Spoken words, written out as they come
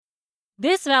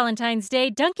This Valentine's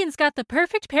Day, Dunkin's got the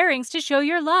perfect pairings to show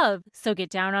your love. So get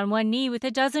down on one knee with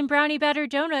a dozen brownie batter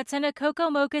donuts and a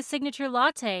cocoa mocha signature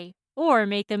latte. Or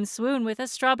make them swoon with a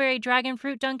strawberry dragon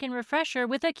fruit Dunkin' refresher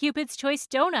with a Cupid's Choice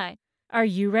donut. Are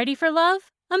you ready for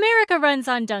love? America runs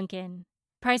on Dunkin'.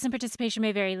 Price and participation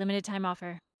may vary. Limited time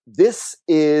offer. This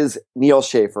is Neal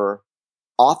Schaffer,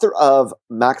 author of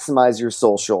Maximize Your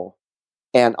Social.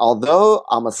 And although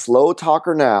I'm a slow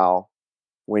talker now,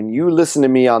 when you listen to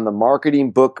me on the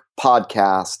Marketing Book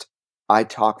Podcast, I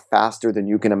talk faster than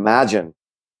you can imagine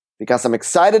because I'm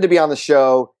excited to be on the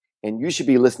show, and you should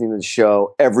be listening to the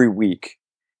show every week.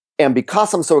 And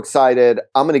because I'm so excited,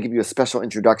 I'm going to give you a special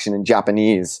introduction in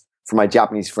Japanese for my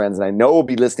Japanese friends, and I know will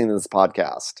be listening to this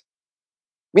podcast.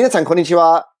 皆さん、こんにち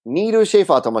は。ニール・シェー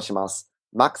ファーと申します。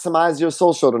Maximize Your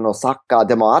Social の作家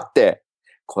でもあって、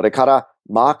これから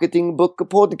マーケティングブック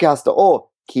ポッドキャストを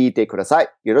聞いてください。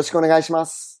よろしくお願いしま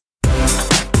す。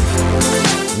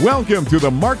Welcome to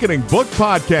the Marketing Book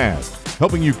Podcast,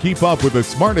 helping you keep up with the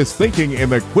smartest thinking in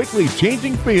the quickly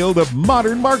changing field of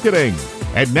modern marketing.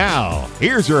 And now,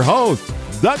 here's your host,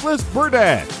 Douglas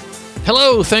Burdett.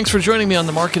 Hello, thanks for joining me on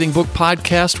the Marketing Book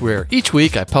Podcast, where each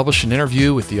week I publish an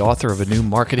interview with the author of a new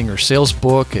marketing or sales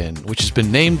book, and which has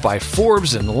been named by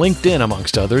Forbes and LinkedIn,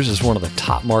 amongst others, as one of the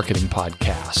top marketing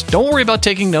podcasts. Don't worry about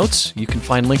taking notes. You can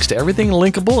find links to everything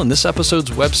linkable in this episode's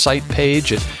website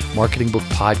page at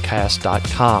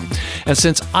marketingbookpodcast.com. And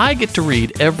since I get to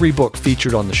read every book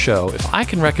featured on the show, if I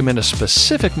can recommend a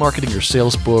specific marketing or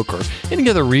sales book or any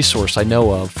other resource I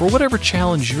know of for whatever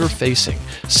challenge you're facing,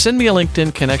 send me a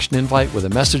LinkedIn connection invite with a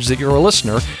message that you're a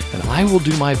listener, and I will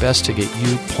do my best to get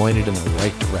you pointed in the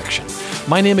right direction.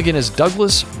 My name again is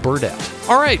Douglas Burdett.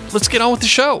 All right, let's get on with the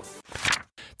show.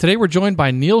 Today we're joined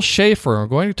by Neal Schaffer. We're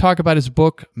going to talk about his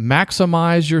book,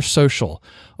 Maximize Your Social,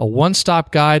 a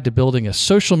one-stop guide to building a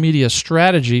social media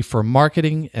strategy for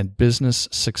marketing and business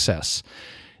success.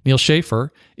 Neal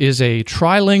Schaffer is a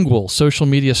trilingual social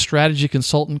media strategy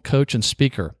consultant, coach, and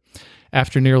speaker.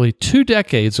 After nearly 2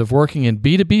 decades of working in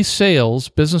B2B sales,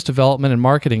 business development, and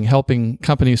marketing, helping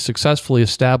companies successfully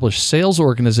establish sales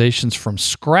organizations from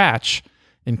scratch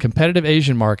in competitive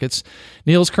Asian markets,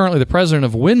 Neal is currently the president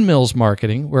of Windmills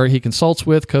Marketing, where he consults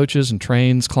with, coaches, and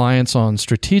trains clients on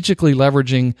strategically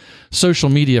leveraging social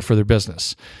media for their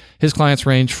business. His clients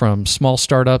range from small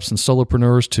startups and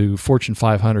solopreneurs to Fortune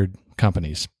 500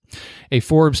 companies. A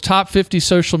Forbes Top 50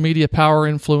 Social Media Power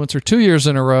Influencer 2 years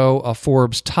in a row, a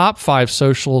Forbes Top 5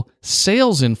 Social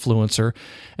Sales Influencer,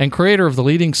 and creator of the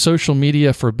leading social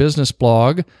media for business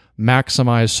blog,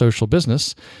 Maximize Social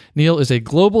Business, Neal is a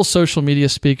global social media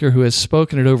speaker who has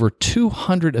spoken at over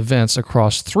 200 events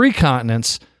across 3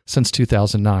 continents since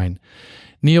 2009.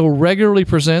 Neal regularly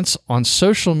presents on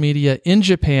social media in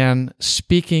Japan,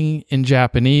 speaking in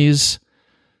Japanese.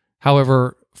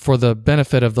 However, for the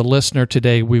benefit of the listener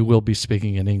today, we will be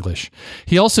speaking in English.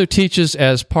 He also teaches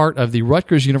as part of the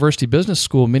Rutgers University Business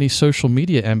School mini social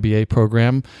media MBA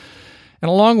program. And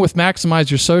along with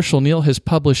Maximize Your Social, Neal has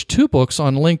published 2 books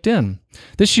on LinkedIn.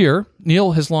 This year,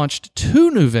 Neal has launched 2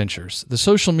 new ventures: the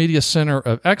Social Media Center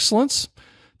of Excellence,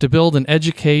 to build and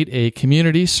educate a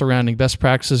community surrounding best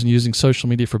practices in using social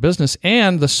media for business,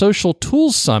 and the Social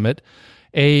Tools Summit,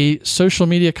 a social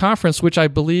media conference, which I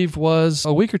believe was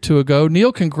a week or 2 ago.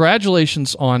 Neal,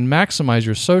 congratulations on Maximize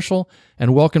Your Social,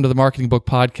 and welcome to the Marketing Book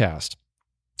Podcast.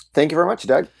 Thank you very much,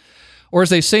 Doug. Or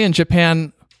as they say in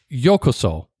Japan,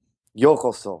 yokoso.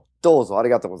 Yokoso. Dozo.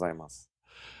 Arigatou gozaimasu.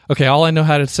 Okay, all I know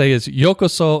how to say is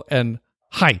yokoso and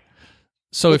hi.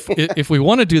 So if we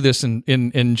want to do this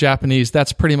in Japanese,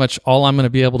 that's pretty much all I'm going to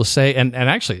be able to say, and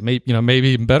actually, maybe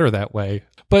even better that way.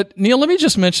 But Neal, let me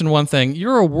just mention one thing.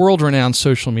 You're a world-renowned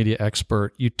social media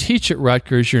expert. You teach at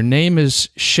Rutgers. Your name is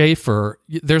Schaffer.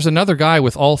 There's another guy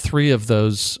with all 3 of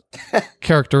those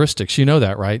characteristics. You know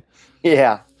that, right?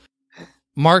 Yeah.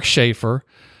 Mark Schaffer,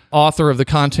 author of The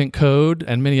Content Code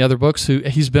and many other books.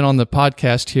 He's been on the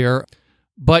podcast here.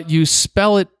 But you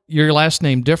spell your last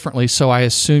name differently, so I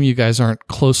assume you guys aren't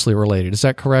closely related. Is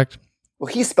that correct?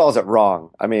 Well, he spells it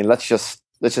wrong. I mean, let's just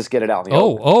get it out.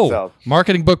 So.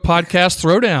 Marketing Book Podcast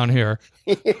throwdown here.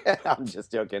 Yeah, I'm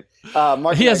just joking.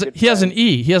 He has an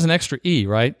E. He has an extra E,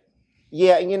 right?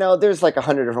 Yeah, there's like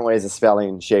 100 different ways of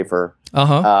spelling Schaffer.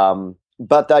 Uh-huh.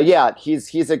 Yeah,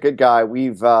 he's a good guy. We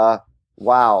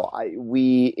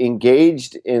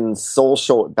engaged in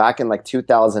social back in like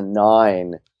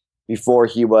 2009 before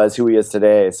he was who he is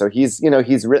today. So he's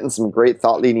written some great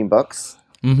thought leading books.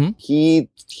 Mm-hmm.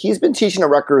 He's been teaching at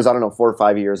Rutgers, 4 or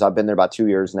 5 years. I've been there about 2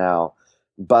 years now.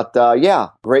 But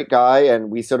great guy, and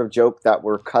we sort of joke that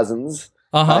we're cousins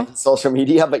in social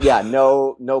media, but yeah,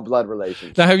 no blood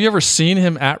relation. Now, have you ever seen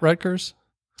him at Rutgers?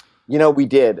 We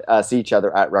did see each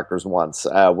other at Rutgers once,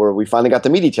 where we finally got to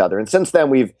meet each other. And since then,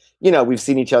 we've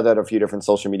seen each other at a few different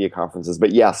social media conferences.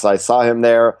 But yes, I saw him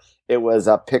there. It was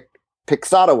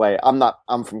Piscataway.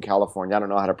 I'm from California. I don't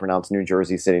know how to pronounce New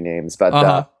Jersey city names, but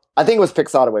I think it was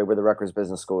Piscataway, where the Rutgers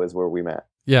Business School is, where we met.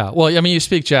 Yeah. Well, I mean, you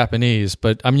speak Japanese,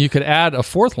 but I mean, you could add a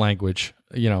fourth language,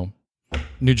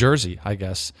 New Jersey, I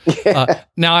guess.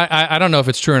 Now, I don't know if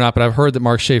it's true or not, but I've heard that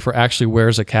Mark Schaffer actually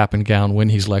wears a cap and gown when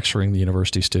he's lecturing the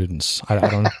university students. I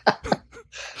don't know.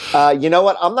 You know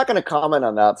what? I'm not going to comment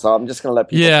on that, so I'm just going to let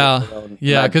people.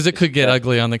 Yeah, because it could get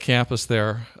ugly on the campus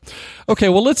there. Okay,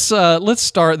 well, let's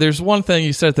start. There's one thing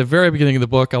you said at the very beginning of the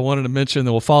book I wanted to mention,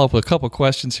 then we'll follow up with a couple of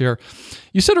questions here.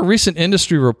 You said a recent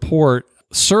industry report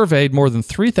surveyed more than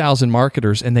 3,000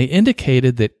 marketers, and they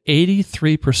indicated that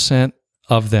 83%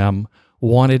 of them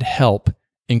wanted help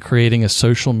in creating a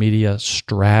social media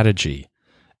strategy,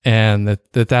 and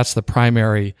that's the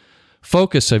primary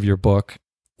focus of your book.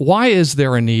 Why is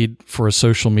there a need for a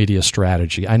social media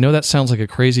strategy? I know that sounds like a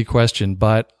crazy question,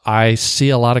 but I see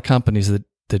a lot of companies that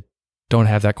don't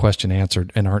have that question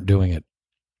answered and aren't doing it.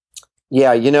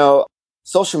 Yeah,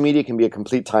 social media can be a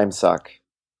complete time suck.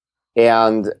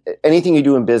 And anything you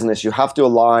do in business, you have to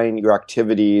align your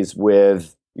activities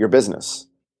with your business.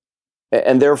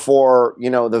 And therefore,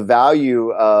 the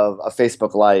value of a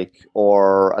Facebook like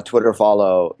or a Twitter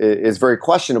follow is very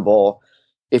questionable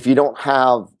if you don't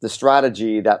have the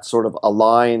strategy that sort of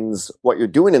aligns what you're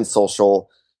doing in social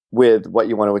with what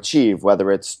you want to achieve,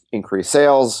 whether it's increase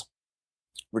sales,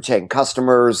 retain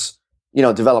customers,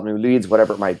 develop new leads,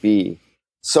 whatever it might be.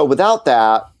 So without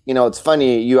that, it's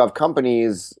funny, you have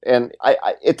companies, and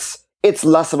it's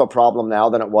less of a problem now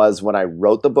than it was when I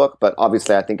wrote the book, but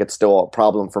obviously I think it's still a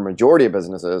problem for majority of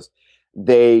businesses.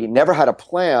 They never had a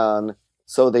plan,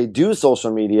 so they do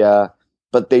social media,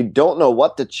 but they don't know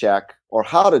what to check or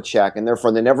how to check, and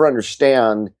therefore they never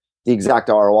understand the exact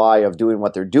ROI of doing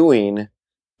what they're doing,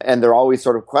 and they're always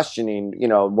sort of questioning,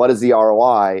 what is the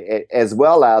ROI, as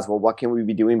well as, well, what can we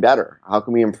be doing better? How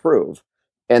can we improve?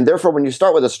 And therefore, when you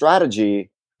start with a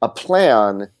strategy, a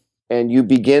plan, and you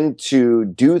begin to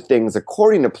do things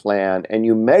according to plan, and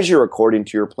you measure according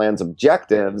to your plan's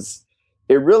objectives,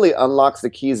 it really unlocks the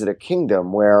keys of the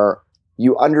kingdom where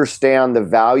you understand the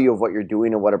value of what you're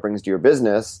doing and what it brings to your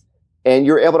business, and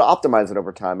you're able to optimize it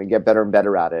over time and get better and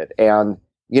better at it. And,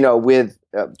 with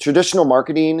traditional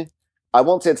marketing, I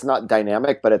won't say it's not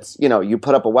dynamic, but it's, you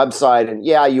put up a website and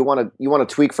you want to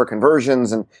tweak for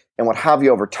conversions and what have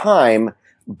you over time.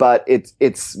 But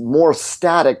it's more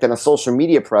static than a social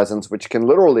media presence, which can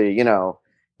literally,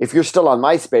 if you're still on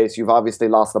MySpace, you've obviously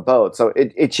lost the boat. So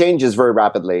it changes very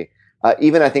rapidly.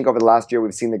 Even I think over the last year,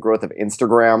 we've seen the growth of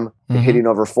Instagram hitting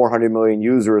over 400 million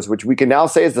users, which we can now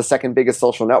say is the second biggest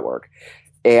social network.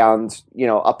 And,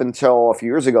 up until a few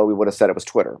years ago, we would have said it was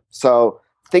Twitter. So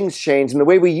things change, and the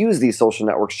way we use these social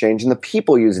networks change, and the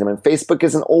people using them. And Facebook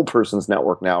is an old person's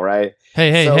network now, right?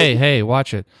 Hey,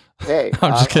 watch it. Hey,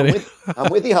 I'm just kidding.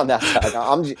 I'm with you on that side.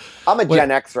 I'm a Gen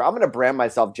Xer. I'm going to brand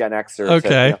myself Gen Xer.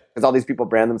 Okay. Because all these people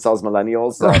brand themselves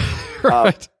millennials. So,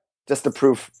 right. Just to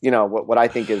prove, what I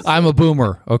think is. I'm a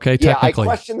boomer. Okay, technically.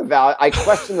 Yeah, I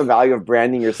question the value of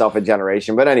branding yourself a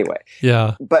generation. But anyway.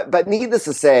 Yeah. But needless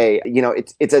to say,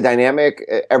 it's a dynamic,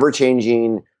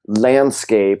 ever-changing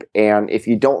landscape, and if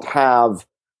you don't have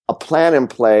a plan in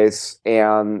place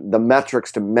and the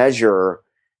metrics to measure,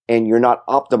 and you're not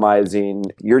optimizing,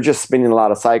 you're just spinning a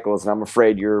lot of cycles, and I'm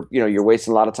afraid you're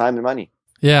wasting a lot lot of time and money.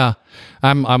 Yeah,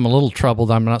 I'm a little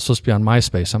troubled. I'm not supposed to be on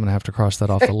MySpace. I'm going to have to cross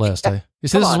that off the list. You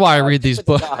see, this is why I read these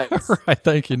books. Right,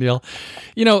 thank you, Neal.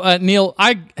 Neal,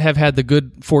 I have had the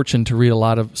good fortune to read a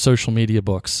lot of social media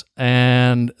books,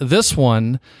 and this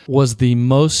one was the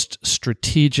most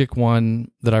strategic one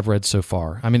that I've read so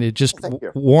far. I mean, it just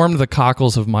warmed the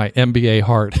cockles of my MBA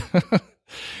heart.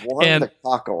 Warmed the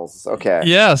cockles. Okay.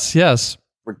 Yes.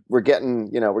 We're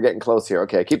getting close here.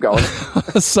 Okay, keep going.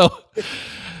 So.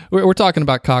 We're talking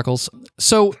about cockles.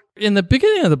 So in the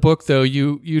beginning of the book, though,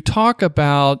 you talk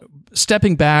about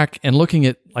stepping back and looking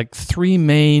at like three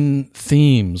main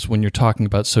themes when you're talking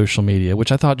about social media, which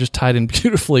I thought just tied in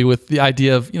beautifully with the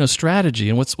idea of strategy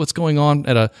and what's going on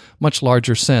at a much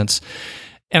larger sense.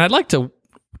 And I'd like to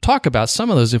talk about some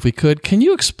of those if we could. Can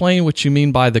you explain what you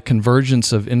mean by the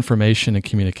convergence of information and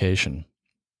communication?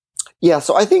 Yeah,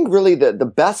 so I think really the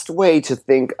best way to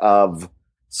think of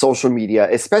social media,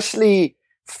 especially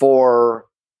for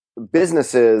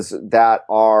businesses that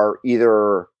are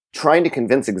either trying to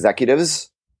convince executives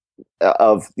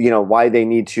of why they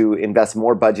need to invest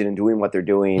more budget in doing what they're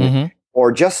doing,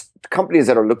 or just companies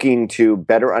that are looking to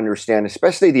better understand,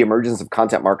 especially the emergence of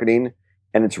content marketing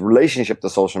and its relationship to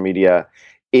social media,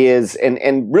 is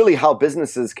and really how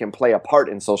businesses can play a part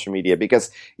in social media.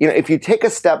 Because, if you take a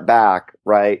step back,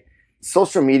 right,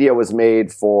 social media was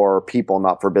made for people,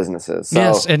 not for businesses. So,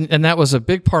 yes, and that was a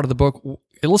big part of the book.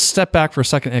 Let's step back for a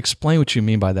second and explain what you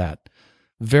mean by that.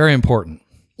 Very important.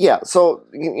 Yeah. So,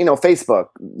 Facebook,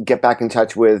 get back in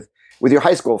touch with your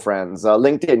high school friends.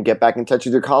 LinkedIn, get back in touch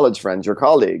with your college friends, your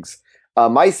colleagues.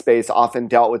 MySpace often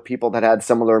dealt with people that had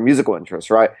similar musical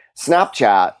interests, right?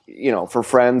 Snapchat, for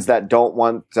friends that don't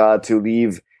want to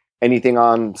leave anything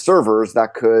on servers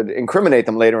that could incriminate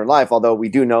them later in life. Although we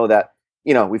do know that,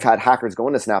 we've had hackers go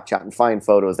into Snapchat and find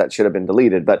photos that should have been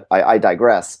deleted, but I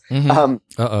digress.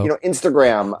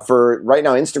 Instagram, for right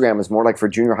now, Instagram is more like for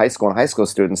junior high school and high school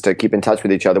students to keep in touch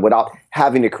with each other without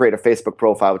having to create a Facebook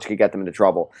profile, which could get them into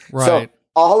trouble. Right. So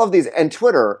all of these, and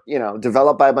Twitter,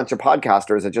 developed by a bunch of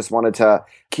podcasters that just wanted to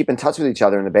keep in touch with each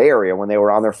other in the Bay Area when they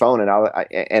were on their phone and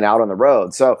out on the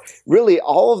road. So really,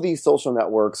 all of these social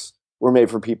networks were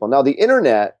made for people. Now, the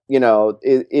internet,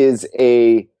 is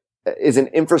an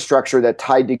infrastructure that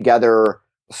tied together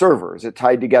servers. It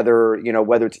tied together,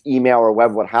 whether it's email or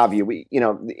web, what have you.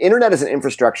 The internet is an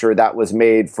infrastructure that was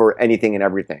made for anything and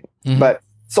everything. Mm-hmm. But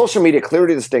social media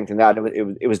clearly distinct in that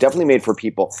it was definitely made for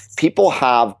people. People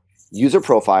have user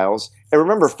profiles. And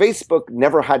remember, Facebook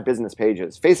never had business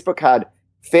pages. Facebook had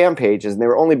fan pages, and they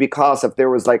were only because if there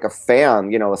was like a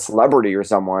fan, a celebrity or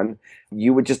someone,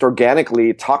 you would just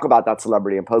organically talk about that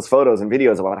celebrity and post photos and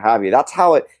videos and what have you. That's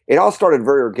how it all started,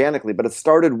 very organically, but it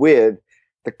started with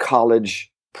the college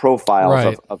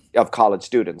profiles of college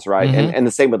students, right? Mm-hmm. And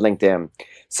the same with LinkedIn.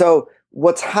 So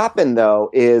what's happened, though,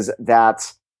 is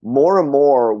that more and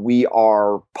more we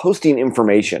are posting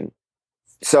information.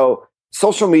 So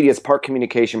social media is part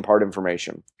communication, part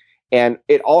information. And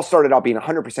it all started out being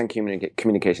 100%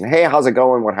 communication. Hey, how's it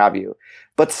going? What have you?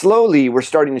 But slowly, we're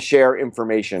starting to share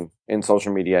information in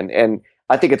social media. And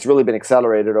I think it's really been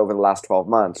accelerated over the last 12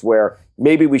 months, where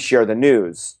maybe we share the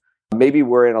news. Maybe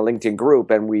we're in a LinkedIn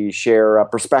group and we share a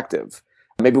perspective.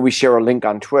 Maybe we share a link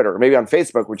on Twitter. Maybe on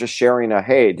Facebook, we're just sharing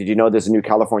hey, did you know there's a new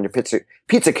California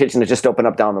pizza kitchen that just opened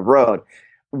up down the road?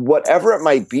 Whatever it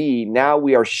might be, now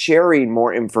we are sharing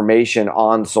more information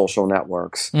on social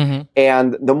networks. Mm-hmm.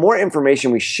 And the more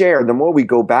information we share, the more we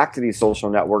go back to these social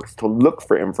networks to look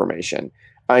for information.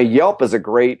 Yelp is a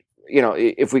great,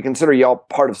 if we consider Yelp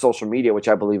part of social media, which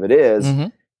I believe it is, mm-hmm.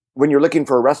 when you're looking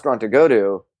for a restaurant to go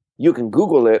to, you can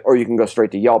Google it or you can go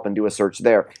straight to Yelp and do a search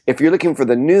there. If you're looking for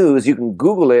the news, you can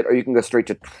Google it or you can go straight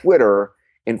to Twitter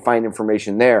and find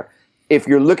information there. If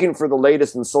you're looking for the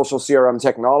latest in social CRM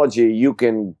technology, you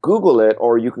can Google it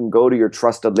or you can go to your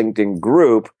trusted LinkedIn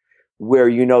group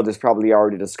where there's probably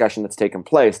already a discussion that's taken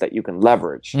place that you can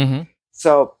leverage. Mm-hmm.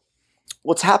 So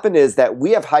what's happened is that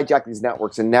we have hijacked these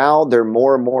networks, and now they're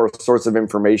more and more a source of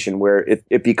information where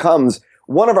it becomes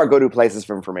one of our go-to places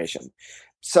for information.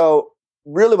 So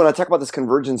really, when I talk about this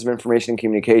convergence of information and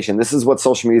communication, this is what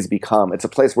social media has become. It's a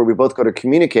place where we both go to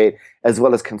communicate as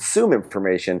well as consume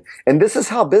information. And this is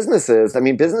how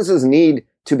businesses need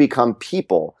to become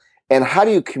people. And how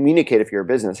do you communicate if you're a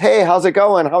business? Hey, how's it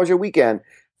going? How was your weekend?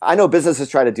 I know businesses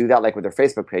try to do that like with their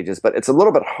Facebook pages, but it's a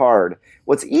little bit hard.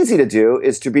 What's easy to do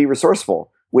is to be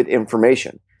resourceful with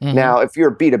information. Mm-hmm. Now, if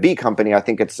you're a B2B company, I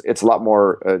think it's a lot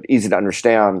more easy to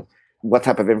understand what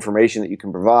type of information that you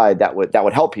can provide that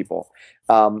would help people.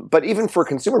 But even for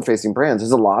consumer-facing brands,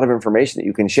 there's a lot of information that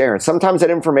you can share. And sometimes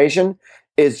that information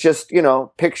is just,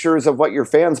 pictures of what your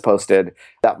fans posted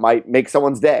that might make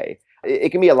someone's day. It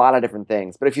can be a lot of different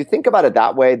things. But if you think about it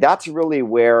that way, that's really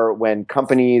where when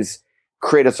companies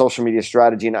create a social media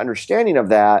strategy and understanding of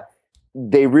that,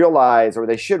 they realize, or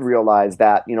they should realize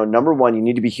that, number one, you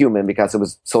need to be human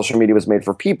because social media was made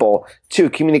for people. Two,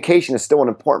 communication is still an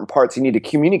important part. So you need to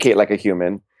communicate like a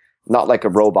human, not like a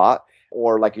robot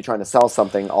or like you're trying to sell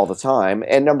something all the time.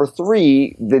 And number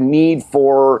three, the need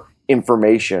for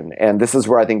information. And this is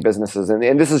where I think businesses,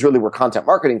 and this is really where content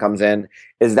marketing comes in,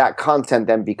 is that content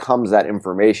then becomes that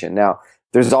information. Now,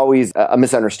 there's always a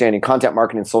misunderstanding. Content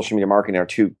marketing and social media marketing are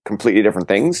two completely different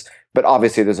things, but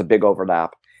obviously there's a big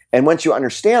overlap. And once you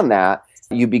understand that,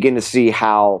 you begin to see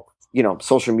how,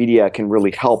 social media can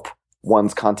really help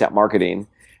one's content marketing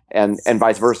and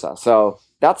vice versa. So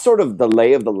that's sort of the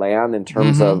lay of the land in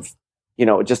terms mm-hmm.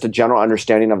 of, just a general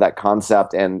understanding of that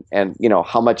concept and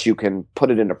how much you can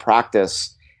put it into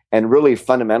practice and really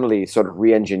fundamentally sort of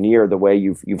re-engineer the way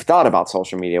you've thought about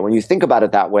social media. When you think about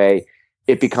it that way,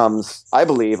 it becomes, I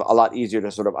believe, a lot easier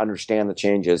to sort of understand the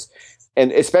changes.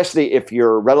 And especially if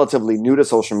you're relatively new to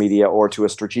social media or to a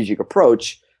strategic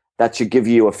approach, that should give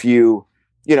you a few,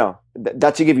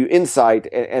 that should give you insight.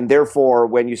 And therefore,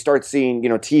 when you start seeing,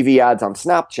 TV ads on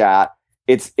Snapchat,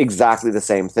 it's exactly the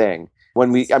same thing.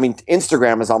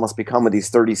 Instagram has almost become with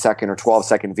these 30-second or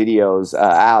 12-second videos,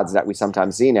 ads that we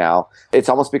sometimes see now. It's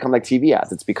almost become like TV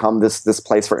ads. It's become this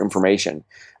place for information.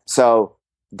 So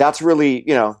that's really,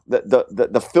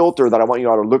 the filter that I want you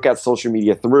all to look at social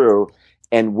media through,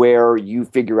 and where you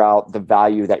figure out the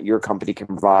value that your company can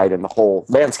provide in the whole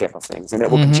landscape of things. And it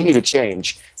will continue to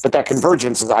change. But that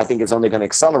convergence, I think, is only going to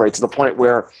accelerate to the point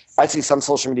where I see some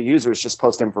social media users just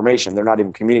post information. They're not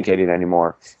even communicating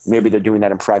anymore. Maybe they're doing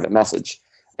that in private message.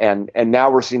 And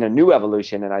now we're seeing a new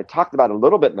evolution. And I talked about it a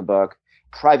little bit in the book,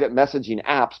 private messaging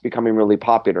apps becoming really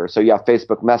popular. So you have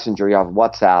Facebook Messenger, you have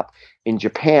WhatsApp. In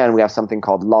Japan, we have something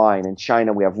called Line. In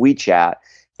China, we have WeChat.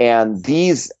 And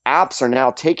these apps are now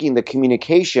taking the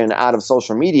communication out of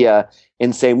social media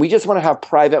and saying, we just want to have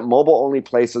private mobile-only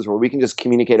places where we can just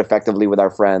communicate effectively with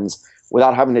our friends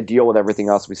without having to deal with everything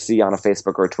else we see on a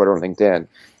Facebook or a Twitter or LinkedIn.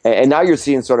 And now you're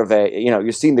seeing sort of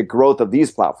you're seeing the growth of these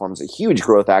platforms, a huge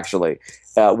growth actually,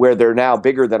 where they're now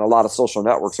bigger than a lot of social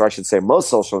networks, or I should say most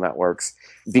social networks,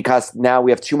 because now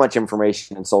we have too much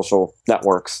information in social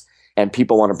networks. And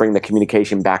people want to bring the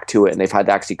communication back to it, and they've had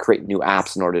to actually create new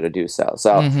apps in order to do so.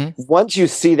 So once you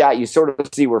see that, you sort of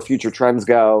see where future trends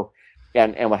go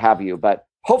and what have you. But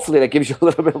hopefully that gives you a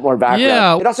little bit more background.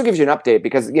 Yeah. It also gives you an update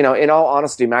because, in all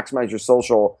honesty, Maximize Your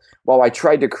Social, while I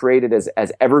tried to create it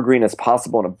as evergreen as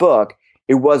possible in a book,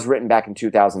 it was written back in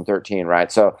 2013,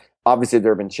 right? So obviously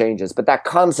there have been changes, but that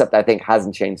concept, I think,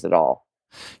 hasn't changed at all.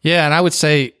 Yeah, and I would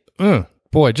say,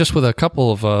 boy, just with a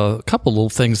couple little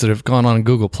things that have gone on in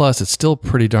Google Plus, it's still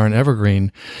pretty darn evergreen.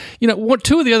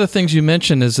 Two of the other things you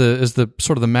mentioned is the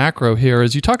sort of the macro here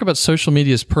is you talk about social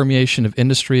media's permeation of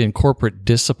industry and corporate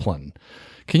discipline.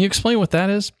 Can you explain what that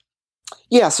is?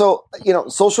 Yeah, so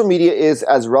social media is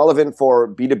as relevant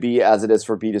for B2B as it is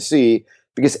for B2C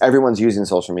because everyone's using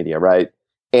social media, right?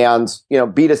 And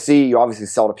B2C, you obviously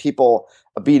sell to people.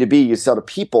 A B2B, you sell to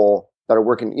people that are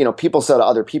working, people sell to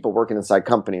other people working inside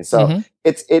companies. So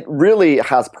it really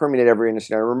has permeated every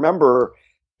industry. I remember,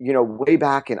 way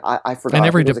back, and I forgot. And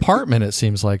every department, it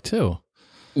seems like, too.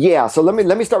 Yeah. So let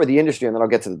me start with the industry, and then I'll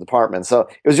get to the department. So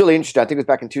it was really interesting. I think it was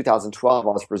back in 2012 I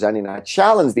was presenting, and I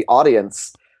challenged the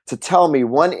audience to tell me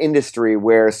one industry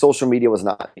where social media was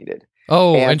not needed.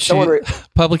 Oh, and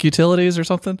public utilities or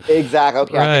something? Exactly.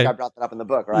 Okay, right. I think I brought that up in the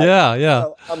book, right? Yeah.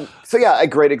 So yeah, a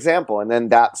great example. And then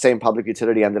that same public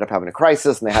utility ended up having a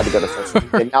crisis, and they had to go to social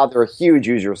media. And now they're a huge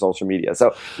user of social media.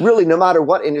 So really, no matter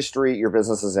what industry your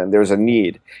business is in, there's a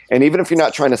need. And even if you're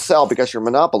not trying to sell because you're a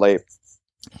monopoly,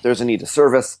 there's a need to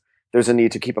service. There's a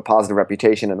need to keep a positive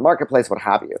reputation in the marketplace, what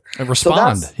have you. And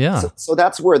respond, So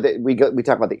that's where we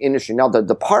talk about the industry. Now, the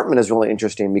department is really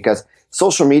interesting because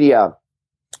social media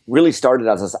really started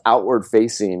as this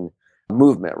outward-facing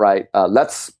movement, right?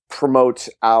 Let's promote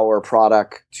our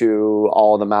product to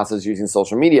all the masses using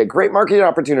social media. Great marketing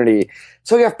opportunity.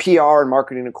 So you have PR and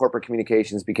marketing and corporate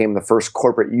communications became the first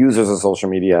corporate users of social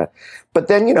media. But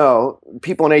then,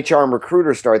 people in HR and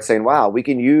recruiters start saying, wow, we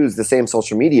can use the same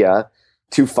social media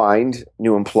to find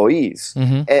new employees.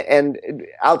 And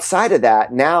outside of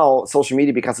that, now social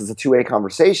media, because it's a two-way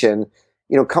conversation,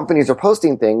 companies are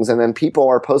posting things and then people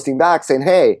are posting back saying,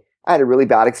 hey, I had a really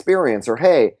bad experience, or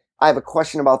hey, I have a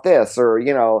question about this,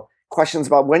 or, questions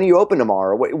about when you open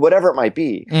tomorrow, whatever it might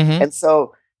be. And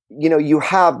so, you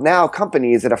have now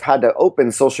companies that have had to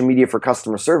open social media for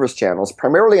customer service channels,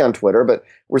 primarily on Twitter, but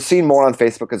we're seeing more on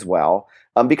Facebook as well,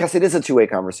 because it is a two-way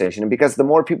conversation. And because the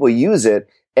more people use it,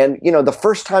 and, the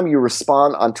first time you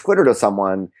respond on Twitter to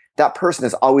someone, that person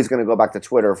is always going to go back to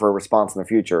Twitter for a response in the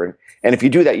future. And if you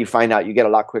do that, you find out you get a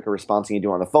lot quicker response than you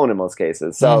do on the phone in most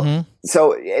cases. So, and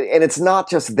it's not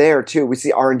just there too. We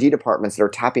see R&D departments that are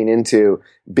tapping into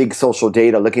big social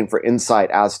data, looking for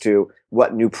insight as to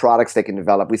what new products they can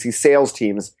develop. We see sales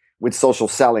teams with social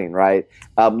selling, right?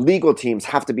 Legal teams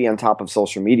have to be on top of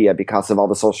social media because of all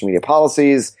the social media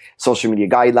policies, social media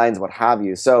guidelines, what have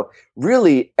you. So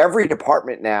really every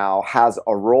department now has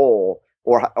a role,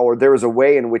 or there is a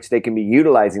way in which they can be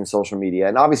utilizing social media.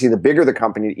 And obviously, the bigger the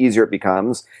company, the easier it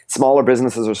becomes. Smaller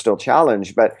businesses are still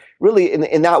challenged. But really,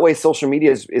 in that way, social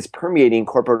media is permeating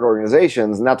corporate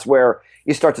organizations. And that's where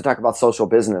you start to talk about social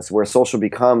business, where social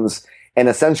becomes an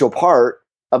essential part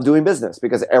of doing business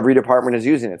because every department is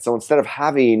using it. So instead of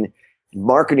having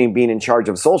marketing being in charge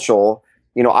of social,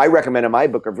 I recommend in my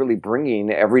book of really bringing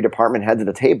every department head to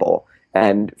the table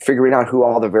and figuring out who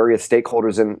all the various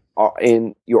stakeholders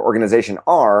in your organization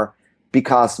are,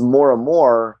 because more and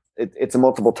more it's a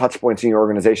multiple touch points in your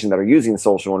organization that are using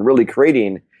social and really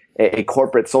creating a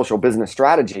corporate social business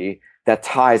strategy that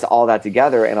ties all that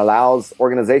together and allows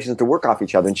organizations to work off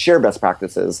each other and share best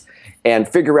practices and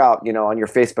figure out, on your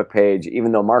Facebook page,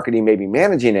 even though marketing may be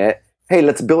managing it, hey,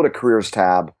 let's build a careers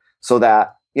tab so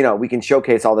that, we can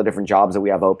showcase all the different jobs that we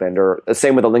have opened, or the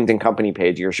same with a LinkedIn company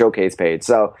page, your showcase page.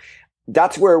 So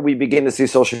that's where we begin to see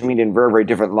social media in very, very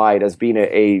different light as being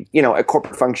a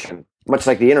corporate function, much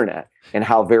like the internet, and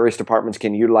how various departments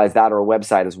can utilize that, or a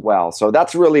website as well. So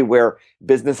that's really where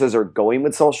businesses are going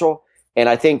with social. And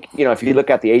I think, if you look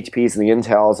at the HPs and the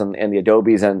Intels and the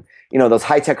Adobes and, those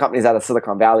high-tech companies out of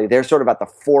Silicon Valley, they're sort of at the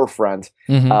forefront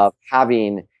of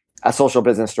having a social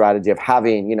business strategy, of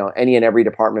having, any and every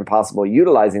department possible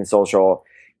utilizing social,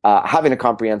 having a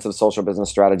comprehensive social business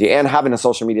strategy, and having a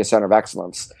social media center of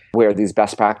excellence where these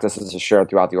best practices are shared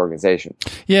throughout the organization.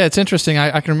 Yeah, it's interesting.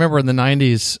 I can remember in the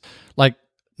 90s, like,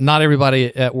 not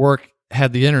everybody at work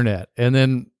had the internet. And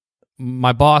then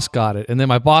my boss got it. And then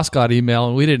my boss got email,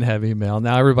 and we didn't have email.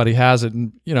 Now everybody has it.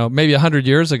 And, maybe 100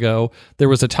 years ago, there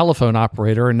was a telephone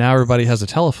operator, and now everybody has a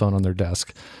telephone on their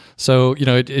desk. So,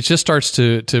 it just starts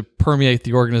to permeate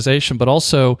the organization. But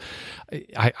also,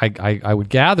 I would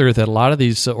gather that a lot of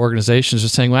these organizations are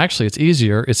saying, well, actually, it's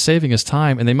easier. It's saving us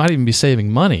time. And they might even be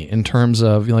saving money in terms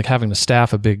of like having to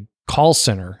staff a big call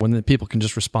center when the people can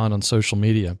just respond on social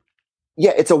media.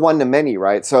 Yeah, it's a one-to-many,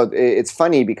 right? So it's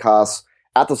funny because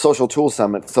at the Social Tool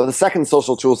Summit, so the second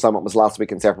Social Tool Summit was last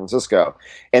week in San Francisco.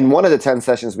 And one of the 10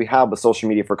 sessions we had was social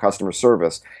media for customer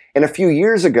service. And a few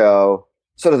years ago,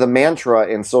 sort of the mantra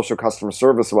in social customer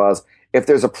service was, if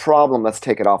there's a problem, let's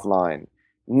take it offline.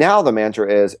 Now the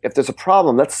mantra is, if there's a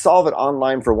problem, let's solve it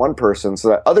online for one person so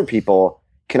that other people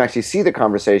can actually see the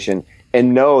conversation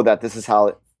and know that this is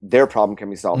how their problem can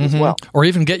be solved as well. Or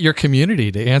even get your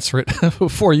community to answer it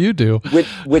before you do.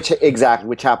 Which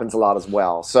happens a lot as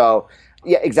well. So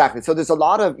yeah, exactly. So there's a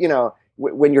lot of,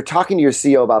 when you're talking to your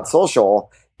CEO about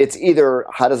social, it's either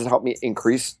how does it help me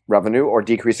increase revenue or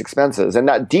decrease expenses? And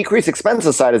that decrease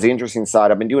expenses side is the interesting side.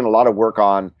 I've been doing a lot of work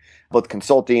on both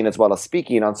consulting as well as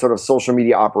speaking on sort of social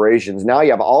media operations. Now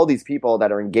you have all these people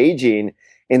that are engaging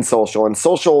in social, and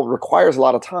social requires a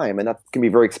lot of time, and that can be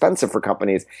very expensive for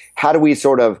companies. How do we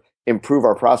sort of improve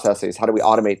our processes? How do we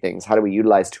automate things? How do we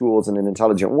utilize tools in an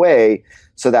intelligent way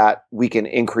so that we can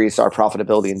increase our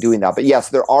profitability in doing that? But yes,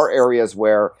 there are areas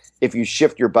where if you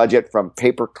shift your budget from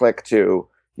pay-per-click to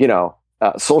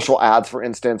social ads, for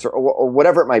instance, or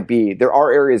whatever it might be, there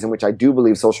are areas in which I do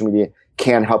believe social media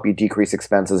can help you decrease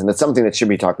expenses, and it's something that should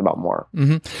be talked about more.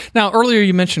 Mm-hmm. Now, earlier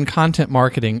you mentioned content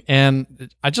marketing, and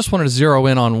I just wanted to zero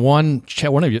in on one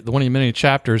of your many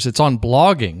chapters. It's on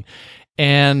blogging,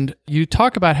 and you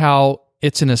talk about how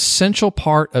it's an essential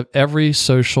part of every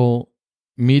social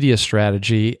media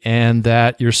strategy, and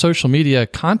that your social media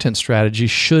content strategy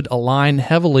should align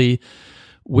heavily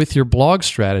with your blog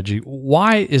strategy.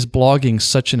 Why is blogging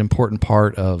such an important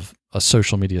part of a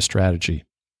social media strategy?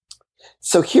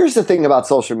 So here's the thing about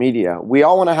social media. We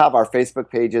all want to have our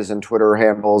Facebook pages and Twitter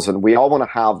handles, and we all want to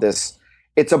have this.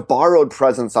 It's a borrowed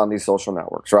presence on these social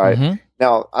networks, right? Mm-hmm.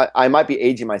 Now, I might be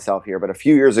aging myself here, but a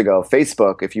few years ago,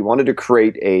 Facebook, if you wanted to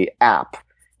create an app,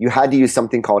 you had to use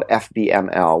something called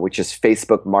FBML, which is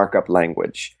Facebook Markup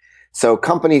Language. So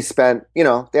companies spent, they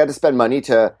had to spend money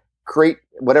to create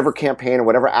whatever campaign or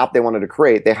whatever app they wanted to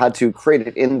create. They had to create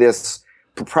it in this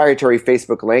proprietary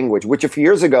Facebook language, which a few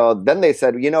years ago, then they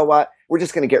said, you know what, we're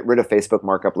just going to get rid of Facebook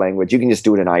markup language. You can just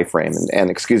do it in iframe. And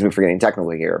excuse me for getting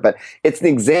technical here, but it's an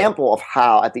example of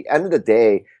how at the end of the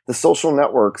day, the social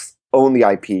networks own the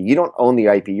IP. You don't own the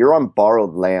IP. You're on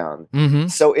borrowed land. Mm-hmm.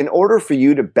 So in order for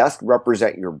you to best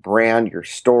represent your brand, your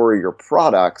story, your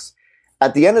products,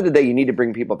 at the end of the day, you need to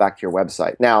bring people back to your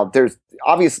website. Now, there's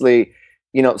obviously,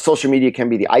 social media can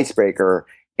be the icebreaker,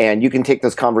 and you can take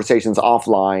those conversations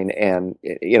offline and,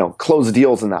 close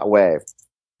deals in that way.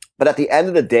 But at the end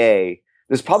of the day,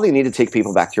 there's probably a need to take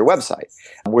people back to your website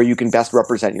where you can best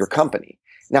represent your company.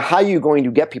 Now, how are you going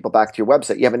to get people back to your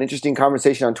website? You have an interesting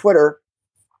conversation on Twitter.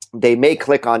 They may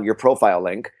click on your profile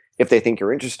link if they think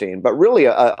you're interesting, but really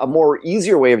a more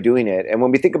easier way of doing it. And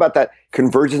when we think about that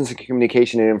convergence of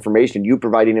communication and information, you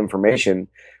providing information,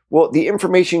 well, the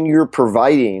information you're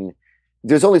providing,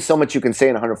 there's only so much you can say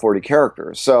in 140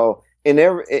 characters. So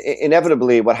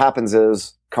inevitably what happens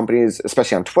is companies,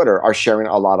 especially on Twitter, are sharing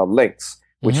a lot of links,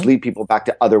 which mm-hmm. lead people back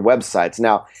to other websites.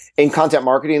 Now, in content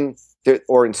marketing,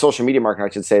 or in social media marketing,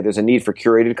 I should say, there's a need for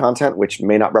curated content, which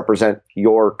may not represent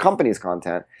your company's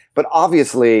content. But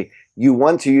obviously, you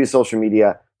want to use social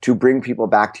media to bring people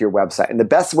back to your website. And the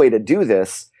best way to do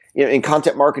this, in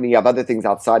content marketing, you have other things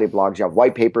outside of blogs. You have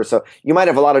white papers. So you might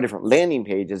have a lot of different landing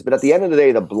pages. But at the end of the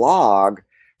day, the blog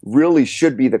really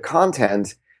should be the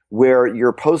content where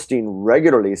you're posting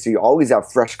regularly. So you always have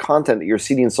fresh content that you're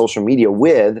seeding social media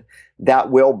with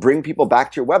that will bring people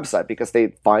back to your website because they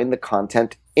find the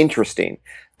content interesting.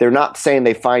 They're not saying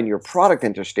they find your product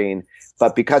interesting,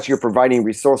 but because you're providing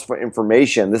resourceful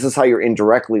information, this is how you're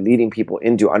indirectly leading people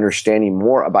into understanding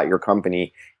more about your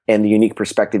company and the unique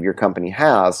perspective your company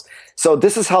has. So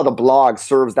this is how the blog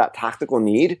serves that tactical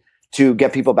need to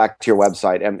get people back to your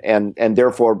website and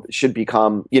therefore should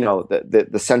become,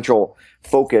 the central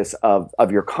focus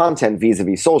of your content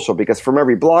vis-a-vis social, because from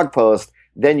every blog post,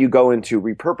 then you go into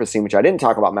repurposing, which I didn't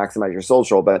talk about Maximize Your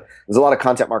Social, but there's a lot of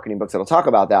content marketing books that'll talk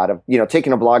about that, of,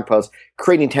 taking a blog post,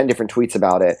 creating 10 different tweets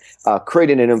about it,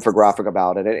 creating an infographic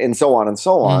about it, and so on and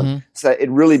so on. Mm-hmm. So that it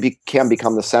really can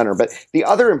become the center. But the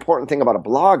other important thing about a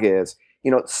blog is,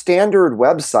 standard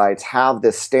websites have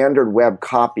this standard web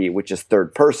copy, which is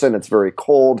third person. It's very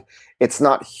cold. It's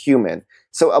not human.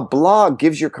 So a blog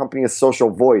gives your company a social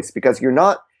voice because you're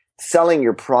not selling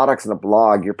your products in a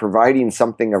blog. You're providing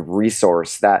something of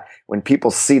resource that when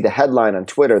people see the headline on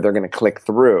Twitter, they're going to click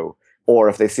through, or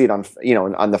if they see it on,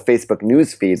 on the Facebook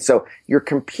news feed. So you're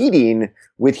competing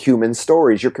with human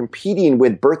stories. You're competing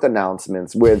with birth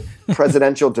announcements, with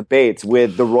presidential debates,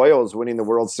 with the Royals winning the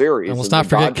World Series. And let's not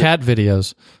forget cat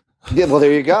videos. Yeah, well,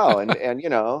 there you go.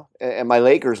 And my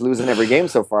Lakers losing every game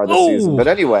so far this season. But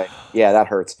anyway, yeah, that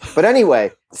hurts. But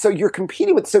anyway, so you're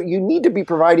competing so you need to be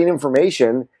providing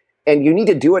information, and you need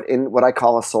to do it in what I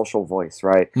call a social voice,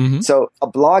 right? Mm-hmm. So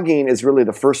blogging is really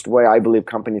the first way I believe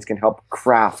companies can help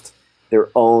craft their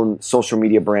own social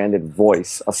media branded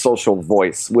voice, a social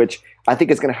voice, which I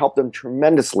think is going to help them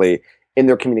tremendously in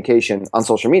their communication on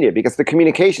social media, because the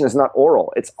communication is not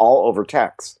oral. It's all over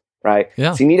text, right?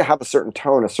 Yeah. So you need to have a certain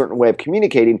tone, a certain way of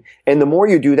communicating. And the more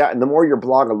you do that and the more your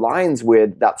blog aligns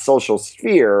with that social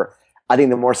sphere, I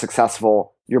think the more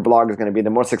successful your blog is going to be, the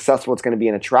more successful it's going to be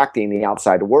in attracting the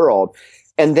outside world.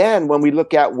 And then when we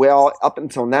look at, up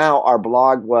until now, our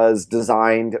blog was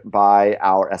designed by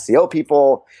our SEO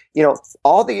people.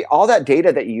 All that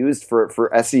data that you used for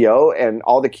SEO and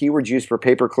all the keywords used for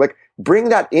pay-per-click, bring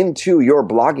that into your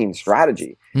blogging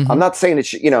strategy. Mm-hmm. I'm not saying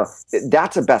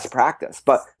that's a best practice,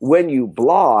 but when you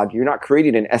blog, you're not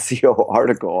creating an SEO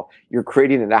article. You're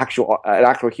creating an actual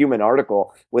human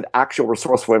article with actual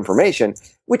resourceful information,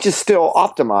 which is still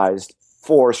optimized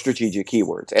for strategic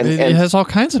keywords. And it has all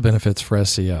kinds of benefits for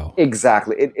SEO.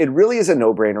 Exactly. It really is a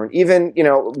no-brainer. And even,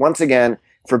 once again,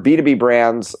 for B2B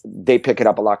brands, they pick it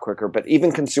up a lot quicker. But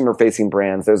even consumer-facing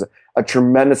brands, there's a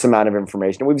tremendous amount of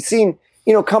information. We've seen,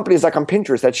 companies like on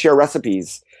Pinterest that share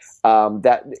recipes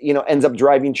that, ends up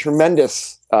driving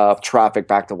tremendous traffic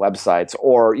back to websites.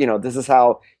 Or, this is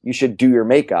how you should do your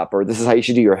makeup, or this is how you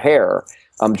should do your hair.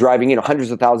 Driving, hundreds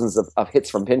of thousands of hits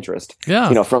from Pinterest,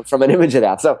 from an image of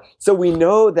that. So we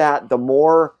know that the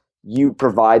more you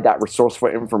provide that resourceful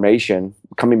information,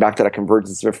 coming back to that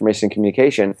convergence of information and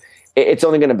communication, it's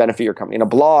only going to benefit your company. And a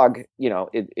blog,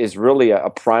 it is really a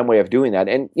prime way of doing that.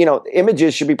 And,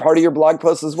 images should be part of your blog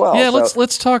posts as well. Yeah,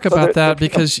 let's talk about that,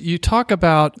 because you talk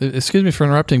about, excuse me for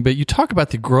interrupting, but you talk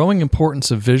about the growing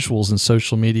importance of visuals in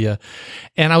social media.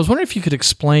 And I was wondering if you could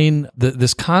explain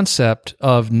this concept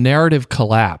of narrative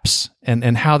collapse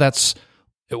and how that's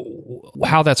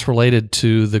related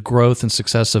to the growth and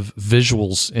success of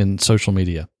visuals in social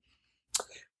media.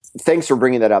 Thanks for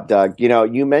bringing that up, Doug.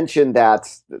 You mentioned that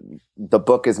the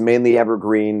book is mainly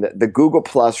evergreen. The Google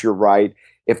Plus, you're right.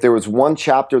 If there was one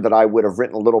chapter that I would have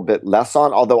written a little bit less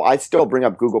on, although I still bring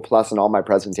up Google Plus in all my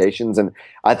presentations, and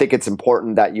I think it's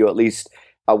important that you at least,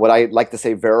 what I like to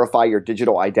say, verify your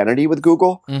digital identity with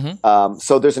Google. Mm-hmm.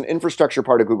 So there's an infrastructure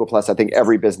part of Google Plus I think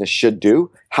every business should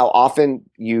do. How often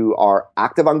you are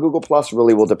active on Google Plus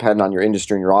really will depend on your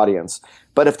industry and your audience.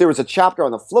 But if there was a chapter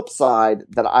on the flip side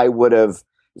that I would have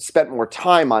spent more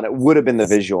time on, it would have been the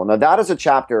visual. Now that is a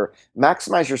chapter,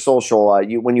 Maximize Your Social.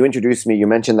 When you introduced me, you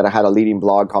mentioned that I had a leading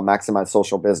blog called Maximize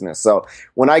Social Business. So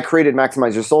when I created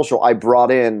Maximize Your Social, I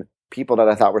brought in people that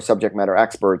I thought were subject matter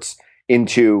experts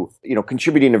into,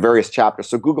 contributing to various chapters.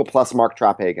 So Google Plus, Mark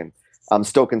Traphagen,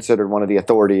 still considered one of the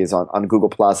authorities on Google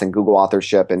Plus and Google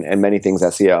authorship and many things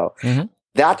SEO. Mm-hmm.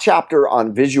 That chapter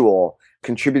on visual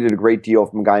contributed a great deal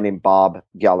from a guy named Bob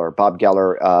Geller. Bob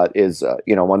Geller is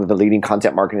one of the leading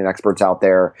content marketing experts out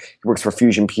there. He works for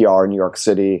Fusion PR in New York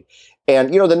City.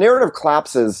 And, the narrative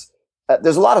collapses.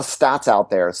 There's a lot of stats out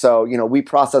there. So, we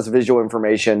process visual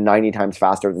information 90 times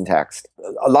faster than text.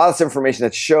 A lot of this information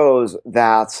that shows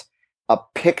that a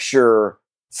picture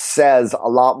says a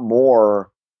lot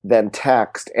more than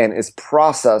text and is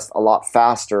processed a lot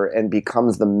faster and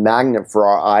becomes the magnet for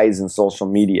our eyes in social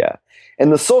media.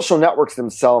 And the social networks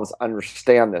themselves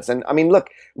understand this. And I mean, look,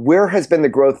 where has been the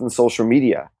growth in social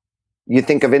media? You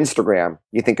think of Instagram,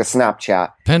 you think of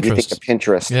Snapchat, Pinterest. you think of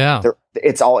Pinterest. Yeah.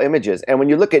 It's all images. And when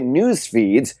you look at news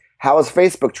feeds, how is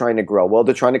Facebook trying to grow? Well,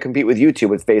 they're trying to compete with YouTube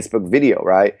with Facebook video,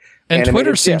 right? And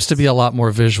Twitter seems to be a lot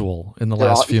more visual in the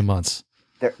last few months.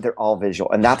 They're all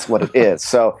visual, and that's what it is.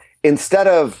 So instead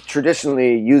of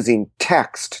traditionally using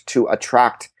text to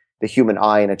attract the human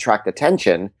eye and attract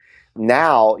attention,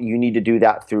 now you need to do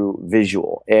that through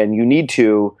visual. And you need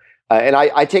to, and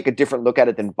I take a different look at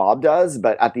it than Bob does,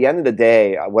 but at the end of the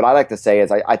day, what I like to say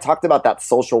is I talked about that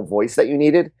social voice that you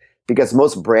needed, because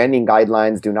most branding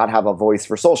guidelines do not have a voice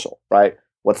for social, right?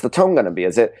 What's the tone going to be?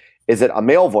 Is it a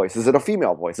male voice? Is it a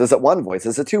female voice? Is it one voice?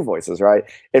 Is it two voices, right?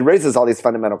 It raises all these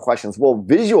fundamental questions. Well,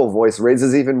 visual voice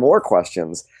raises even more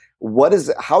questions.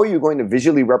 How are you going to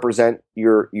visually represent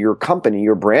your company,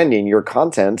 your branding, your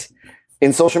content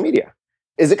in social media?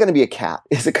 Is it going to be a cat?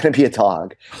 Is it going to be a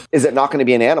dog? Is it not going to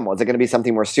be an animal? Is it going to be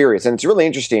something more serious? And it's really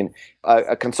interesting.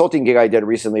 A consulting gig I did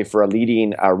recently for a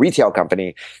leading retail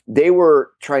company, they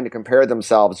were trying to compare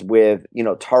themselves with,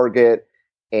 Target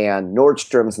and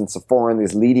Nordstrom's and Sephora and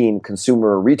these leading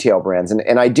consumer retail brands.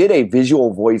 And I did a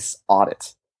visual voice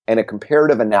audit and a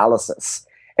comparative analysis.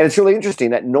 And it's really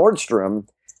interesting that Nordstrom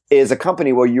is a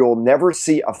company where you'll never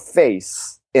see a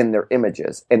face in their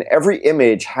images. And every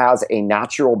image has a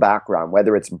natural background,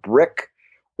 whether it's brick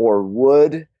or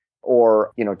wood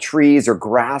or, trees or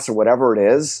grass or whatever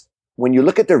it is. When you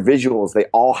look at their visuals, they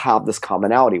all have this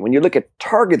commonality. When you look at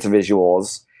Target's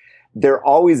visuals, they're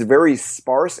always very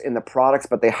sparse in the products,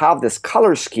 but they have this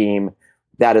color scheme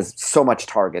that is so much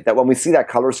Target that when we see that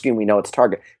color scheme, we know it's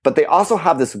Target. But they also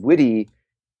have this witty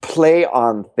play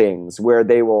on things where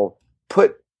they will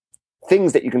put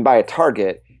things that you can buy at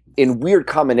Target in weird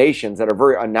combinations that are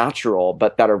very unnatural,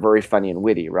 but that are very funny and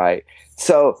witty, right?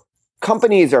 So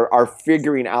companies are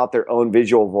figuring out their own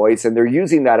visual voice, and they're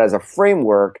using that as a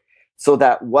framework so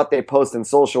that what they post in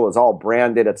social is all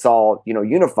branded, it's all,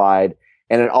 unified,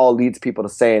 and it all leads people to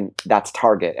saying that's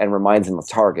Target and reminds them of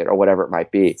Target or whatever it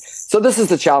might be. So this is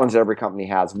the challenge that every company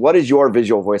has. What is your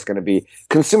visual voice going to be?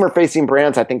 Consumer-facing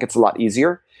brands, I think it's a lot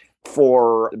easier.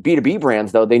 For B2B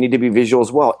brands, though, they need to be visual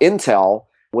as well. Intel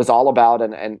was all about,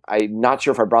 and I'm not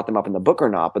sure if I brought them up in the book or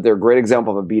not, but they're a great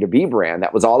example of a B2B brand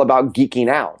that was all about geeking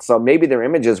out. So maybe their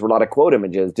images were a lot of quote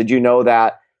images. Did you know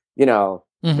that,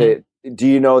 do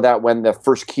you know that when the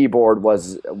first keyboard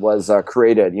was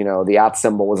created, the @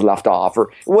 symbol was left off,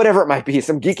 or whatever it might be,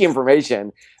 some geeky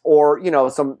information, or,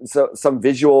 some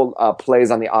visual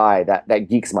plays on the eye that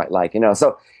geeks might like,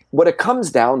 So what it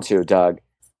comes down to, Doug,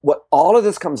 what all of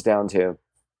this comes down to,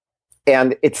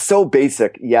 and it's so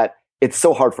basic, yet it's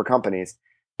so hard for companies,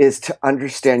 is to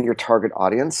understand your target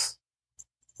audience.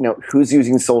 Who's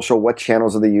using social, what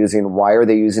channels are they using, why are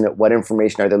they using it, what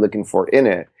information are they looking for in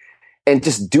it, and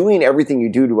just doing everything you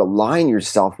do to align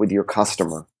yourself with your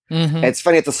customer. Mm-hmm. And it's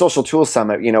funny, at the Social Tools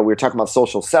Summit, we were talking about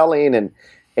social selling and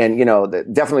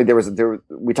definitely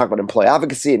we talked about employee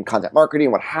advocacy and content marketing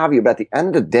and what have you, but at the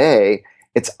end of the day,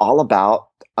 it's all about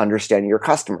understanding your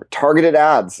customer. Targeted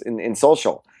ads in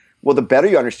social. Well, the better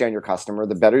you understand your customer,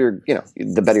 the better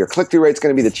your click-through rate's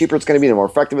going to be, the cheaper it's going to be, the more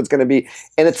effective it's going to be.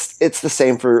 And it's the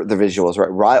same for the visuals,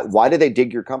 right? Why do they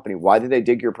dig your company? Why do they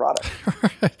dig your product?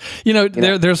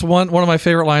 There's one of my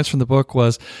favorite lines from the book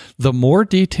was, the more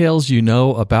details you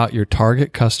know about your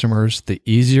target customers, the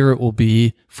easier it will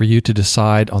be for you to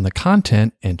decide on the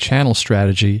content and channel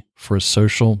strategy for a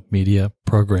social media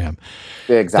program.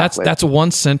 Exactly. That's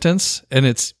one sentence, and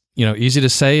it's easy to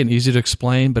say and easy to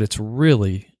explain, but it's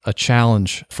really a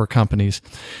challenge for companies.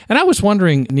 And I was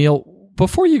wondering, Neal,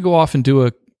 before you go off and do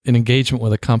an engagement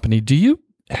with a company, do you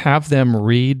have them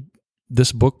read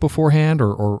this book beforehand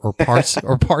or parts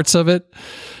of it?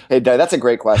 Hey, Doug, that's a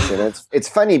great question. It's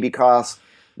funny because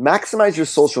Maximize Your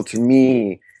Social to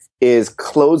me is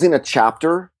closing a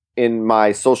chapter in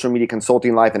my social media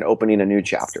consulting life and opening a new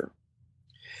chapter.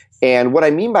 And what I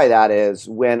mean by that is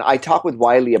when I talk with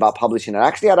Wiley about publishing, I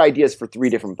actually had ideas for 3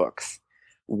 different books.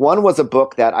 One was a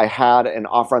book that I had an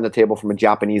offer on the table from a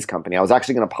Japanese company. I was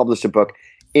actually going to publish a book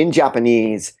in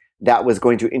Japanese that was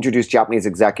going to introduce Japanese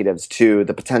executives to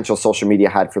the potential social media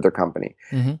had for their company.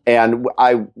 Mm-hmm. And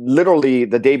I literally,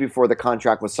 the day before the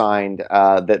contract was signed,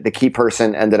 the key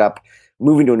person ended up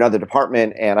moving to another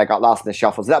department, and I got lost in the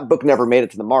shuffle. So that book never made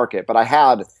it to the market, but I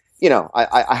had,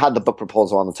 I had the book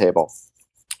proposal on the table.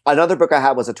 Another book I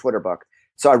had was a Twitter book.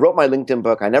 So I wrote my LinkedIn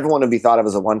book. I never want to be thought of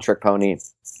as a one-trick pony.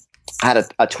 I had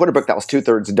a Twitter book that was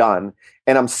 2/3 done.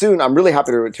 And I'm really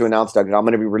happy to announce, Doug, that I'm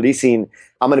going to be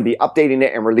updating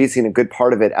it and releasing a good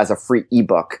part of it as a free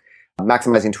ebook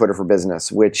Maximizing Twitter for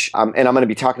Business, which, and I'm going to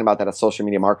be talking about that at Social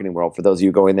Media Marketing World for those of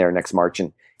you going there next March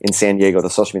in San Diego, the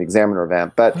Social Media Examiner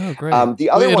event. But the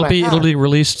other one it'll be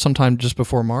released sometime just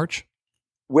before March.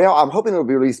 Well, I'm hoping it'll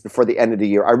be released before the end of the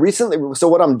year. So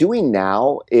what I'm doing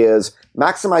now is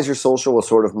Maximize Your Social was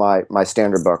sort of my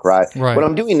standard book, right? What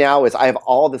I'm doing now is I have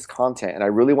all this content and I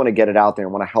really want to get it out there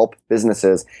and want to help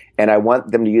businesses and I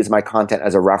want them to use my content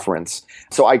as a reference.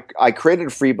 So I created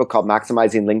a free book called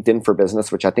Maximizing LinkedIn for Business,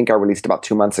 which I think I released about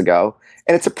 2 months ago.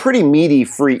 And it's a pretty meaty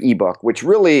free ebook, which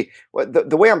really,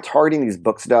 the way I'm targeting these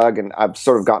books, Doug, and I've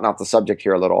sort of gotten off the subject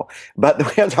here a little, but the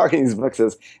way I'm targeting these books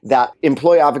is that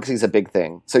employee advocacy is a big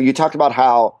thing. So you talked about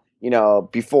how,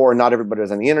 before not everybody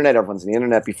was on the internet, everyone's on the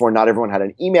internet. Before not everyone had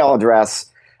an email address.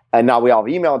 And now we all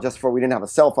have email. Just before we didn't have a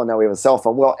cell phone, now we have a cell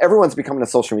phone. Well, everyone's becoming a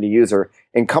social media user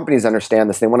and companies understand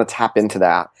this. They want to tap into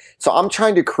that. So I'm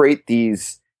trying to create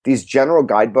these general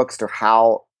guidebooks to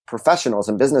how professionals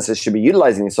and businesses should be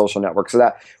utilizing these social networks so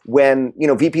that when,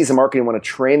 VPs of marketing want to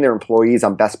train their employees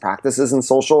on best practices in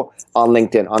social, on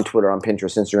LinkedIn, on Twitter, on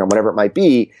Pinterest, Instagram, whatever it might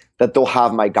be, that they'll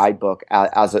have my guidebook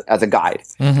as a guide.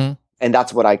 Mm-hmm. And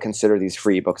that's what I consider these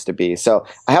free books to be. So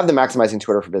I have the Maximizing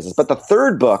Twitter for Business. But the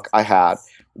third book I had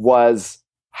was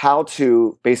how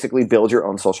to basically build your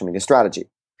own social media strategy.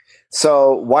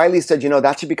 So Wiley said,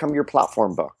 that should become your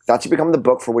platform book. That should become the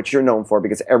book for which you're known for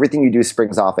because everything you do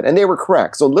springs off it. And they were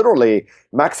correct. So literally,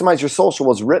 Maximize Your Social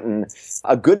was written,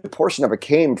 a good portion of it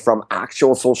came from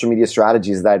actual social media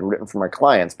strategies that I'd written for my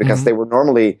clients because they were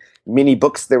normally mini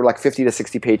books. They were like 50 to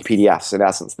 60 page PDFs in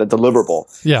essence, the deliverable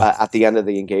at the end of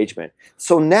the engagement.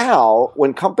 So now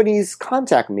when companies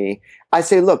contact me, I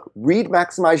say, look, read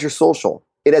Maximize Your Social.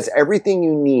 It has everything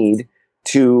you need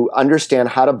to understand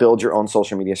how to build your own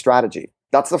social media strategy.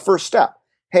 That's the first step.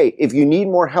 Hey, if you need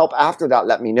more help after that,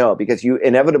 let me know because you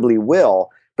inevitably will.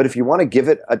 But if you want to give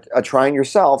it a try on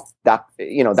yourself,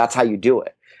 that's how you do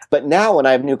it. But now when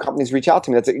I have new companies reach out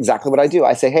to me, that's exactly what I do.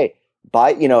 I say, hey,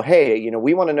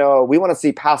 we want to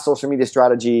see past social media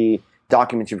strategy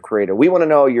documents you've created. We want to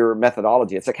know your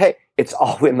methodology. It's like, hey, it's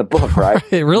all in the book, right?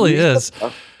 It really is.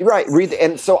 Right.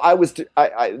 And so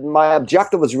my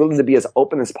objective was really to be as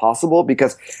open as possible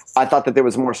because I thought that there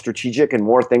was more strategic and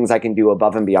more things I can do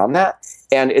above and beyond that.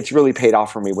 And it's really paid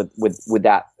off for me with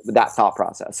that thought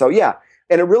process. So yeah.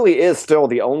 And it really is still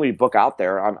the only book out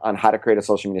there on how to create a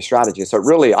social media strategy. So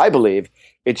really, I believe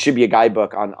it should be a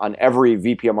guidebook on every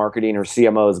VP of marketing or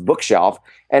CMO's bookshelf.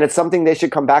 And it's something they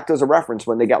should come back to as a reference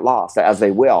when they get lost, as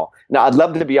they will. Now, I'd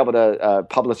love to be able to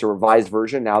publish a revised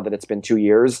version now that it's been 2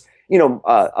 years,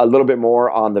 a little bit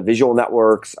more on the visual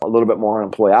networks, a little bit more on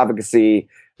employee advocacy,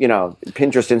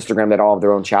 Pinterest, Instagram, that all have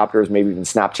their own chapters, maybe even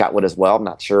Snapchat would as well. I'm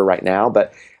not sure right now,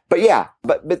 but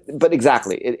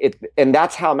exactly. And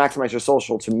that's how Maximize Your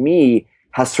Social to me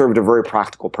has served a very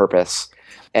practical purpose.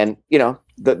 And,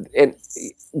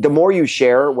 the more you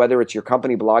share, whether it's your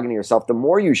company blogging to yourself, the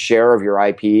more you share of your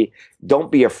IP,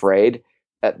 don't be afraid.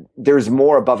 There's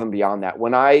more above and beyond that.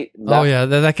 When I left,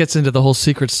 that gets into the whole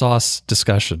secret sauce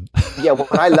discussion. When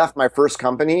I left my first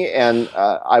company and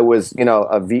I was,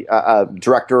 a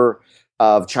director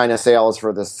of China sales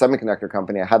for the semiconductor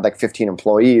company. I had like 15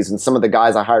 employees, and some of the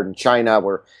guys I hired in China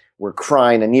were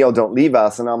crying, and Neal, don't leave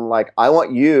us. And I'm like, I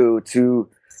want you to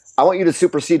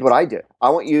supersede what I did.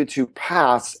 I want you to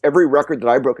pass every record that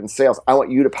I broke in sales. I want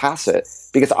you to pass it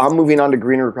because I'm moving on to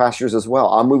greener pastures as well.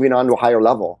 I'm moving on to a higher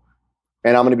level,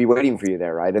 and I'm going to be waiting for you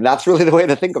there, right? And that's really the way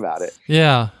to think about it.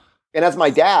 Yeah. And as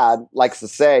my dad likes to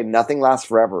say, nothing lasts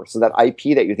forever. So that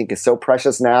IP that you think is so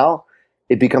precious now,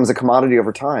 it becomes a commodity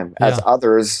over time as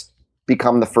others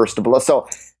become the first to blow.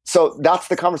 So that's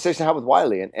the conversation I had with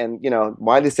Wiley. And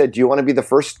Wiley said, do you want to be the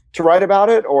first to write about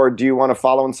it? Or do you want to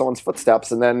follow in someone's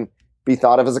footsteps and then be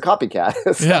thought of as a copycat?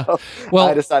 Well,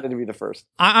 I decided to be the first.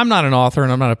 I'm not an author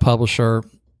and I'm not a publisher,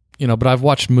 but I've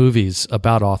watched movies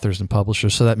about authors and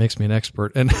publishers, so that makes me an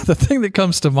expert. And the thing that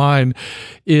comes to mind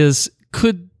is,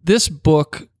 could this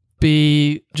book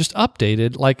be just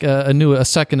updated, like a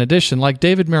second edition? Like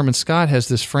David Merriman Scott has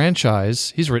this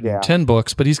franchise. He's written 10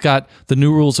 books, but he's got the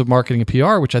New Rules of Marketing and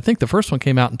PR, which I think the first one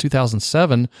came out in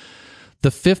 2007. The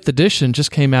 5th edition just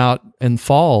came out in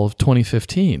fall of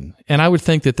 2015. And I would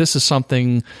think that this is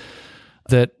something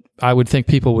that I would think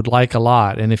people would like a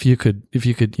lot. And if you could,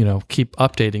 keep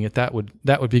updating it, that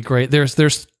would be great.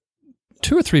 There's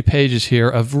 2 or 3 pages here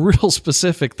of real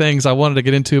specific things I wanted to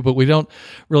get into, but we don't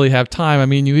really have time. I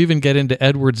mean, you even get into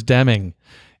Edwards Deming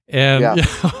and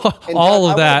all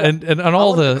of that, and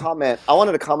all the comment. I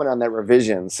wanted to comment on that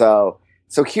revision. So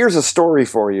here's a story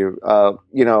for you.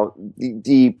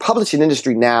 The publishing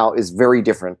industry now is very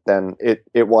different than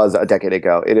it was a decade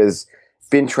ago. It has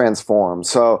been transformed.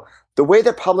 So the way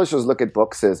that publishers look at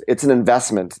books is it's an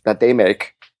investment that they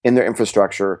make in their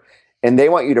infrastructure, and they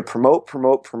want you to promote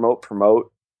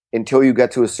until you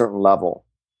get to a certain level.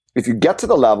 If you get to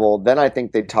the level, then I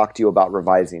think they talk to you about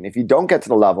revising. If you don't get to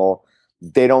the level,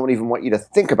 they don't even want you to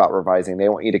think about revising. They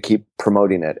want you to keep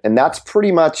promoting it. And that's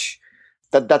pretty much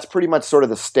sort of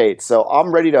the state. So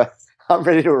I'm ready to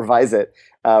revise it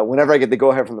whenever I get the go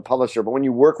ahead from the publisher. But when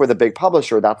you work with a big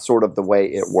publisher, that's sort of the way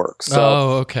it works. So,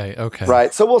 okay.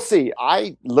 Right. So we'll see.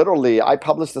 I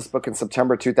published this book in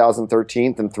September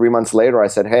 2013, and 3 months later I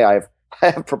said, hey, I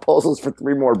have proposals for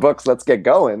 3 more books. Let's get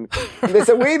going. And they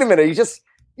said, wait a minute,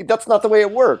 that's not the way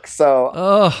it works. So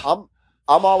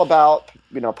I'm all about,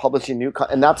 publishing new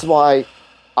content. And that's why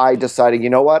I decided, you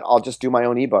know what, I'll just do my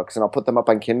own ebooks and I'll put them up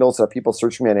on Kindle so that people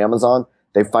search me on Amazon.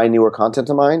 They find newer content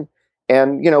of mine.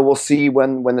 And, we'll see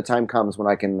when the time comes when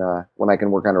I can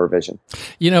work on a revision.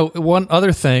 One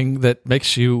other thing that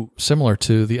makes you similar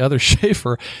to the other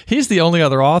Schaffer, he's the only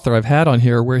other author I've had on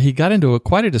here where he got into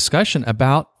quite a discussion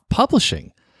about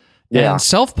publishing. Yeah. And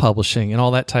self-publishing and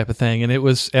all that type of thing.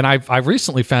 And I've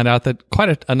recently found out that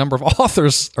quite a number of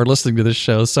authors are listening to this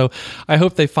show. So I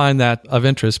hope they find that of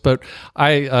interest. But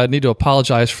I need to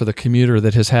apologize for the commuter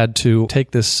that has had to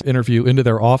take this interview into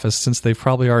their office since they've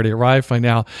probably already arrived by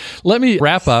now. Let me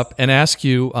wrap up and ask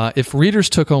you, if readers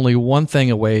took only one thing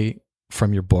away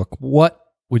from your book, what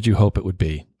would you hope it would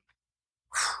be?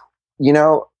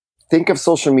 Think of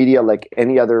social media like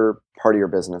any other part of your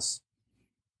business.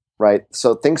 Right.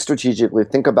 So think strategically,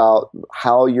 think about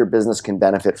how your business can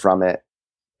benefit from it.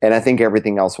 And I think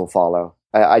everything else will follow.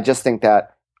 I just think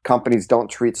that companies don't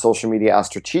treat social media as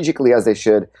strategically as they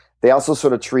should. They also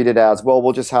sort of treat it as, well,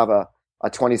 we'll just have a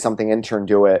 20-something intern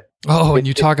do it. Oh, and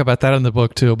you talk about that in the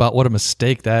book too, about what a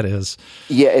mistake that is.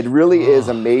 Yeah, it really is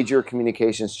a major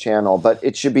communications channel, but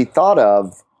it should be thought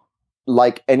of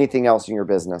like anything else in your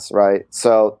business, right?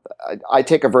 So I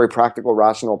take a very practical,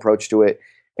 rational approach to it.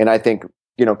 And I think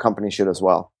companies should as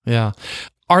well. Yeah.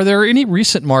 Are there any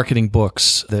recent marketing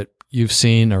books that you've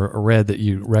seen or read that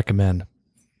you recommend?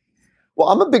 Well,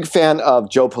 I'm a big fan of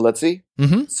Joe Pulizzi.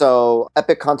 Mm-hmm. So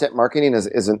Epic Content Marketing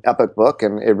is an epic book.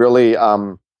 And it really,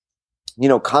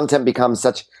 content becomes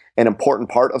such an important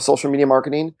part of social media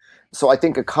marketing. So I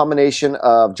think a combination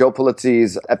of Joe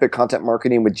Pulizzi's Epic Content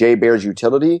Marketing with Jay Baer's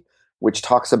Utility, which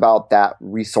talks about that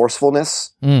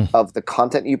resourcefulness of the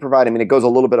content you provide. I mean, it goes a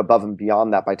little bit above and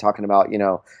beyond that by talking about,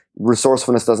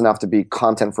 resourcefulness doesn't have to be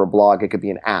content for a blog. It could be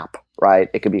an app, right?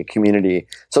 It could be a community.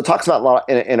 So it talks about a lot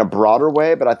in a broader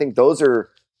way, but I think those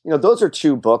are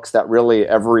 2 books that really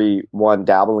everyone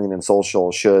dabbling in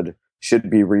social should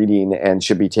be reading and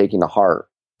should be taking to heart.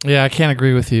 Yeah, I can't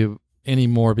agree with you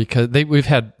anymore because we've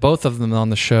had both of them on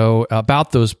the show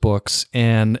about those books,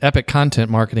 and Epic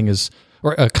Content Marketing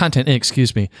Content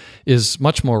Inc., is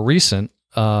much more recent.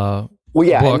 Well,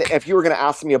 yeah. And if you were going to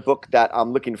ask me a book that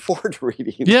I'm looking forward to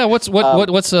reading, yeah, what's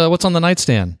on the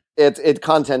nightstand? It's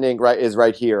Content Inc. Is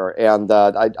right here, and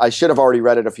I should have already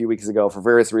read it a few weeks ago. For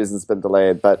various reasons, it's been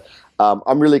delayed, but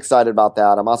I'm really excited about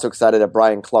that. I'm also excited that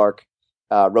Brian Clark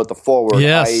wrote the foreword.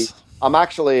 Yes. I'm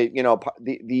actually,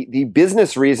 the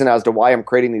business reason as to why I'm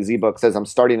creating these ebooks is I'm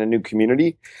starting a new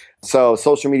community. So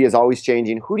social media is always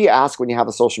changing. Who do you ask when you have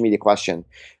a social media question?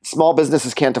 Small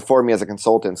businesses can't afford me as a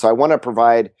consultant. So I want to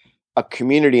provide a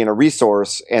community and a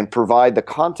resource and provide the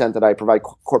content that I provide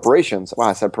corporations. Wow,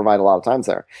 I said provide a lot of times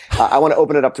there. I want to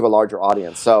open it up to a larger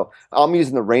audience. So I'm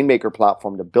using the Rainmaker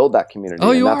platform to build that community.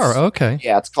 Oh, you are? Okay.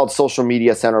 Yeah, it's called Social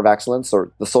Media Center of Excellence,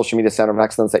 or the Social Media Center of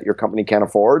Excellence that your company can't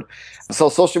afford. So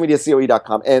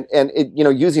socialmediacoe.com. And it,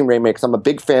 using Rainmaker, I'm a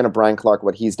big fan of Brian Clark,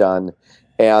 what he's done.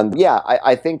 And yeah,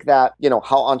 I think that,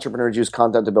 how entrepreneurs use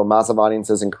content to build massive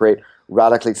audiences and create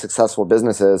radically successful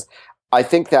businesses. I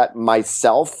think that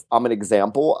myself, I'm an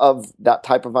example of that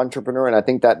type of entrepreneur. And I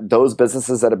think that those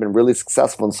businesses that have been really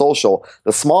successful in social,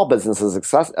 the small businesses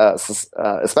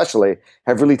especially,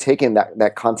 have really taken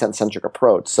that content-centric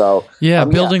approach. So yeah,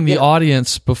 building the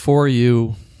audience before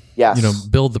you,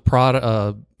 build the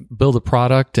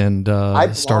product and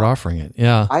start offering it.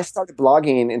 Yeah. I started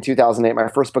blogging in 2008, my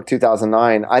first book,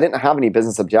 2009. I didn't have any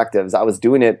business objectives. I was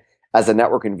doing it as a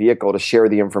networking vehicle to share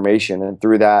the information. And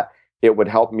through that, it would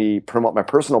help me promote my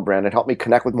personal brand. It helped me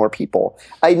connect with more people.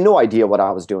 I had no idea what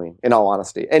I was doing, in all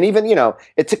honesty. And even,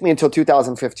 it took me until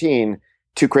 2015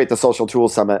 to create the Social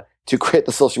Tools Summit, to create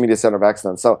the Social Media Center of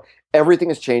Excellence. So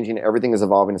everything is changing. Everything is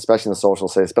evolving, especially in the social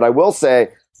space. But I will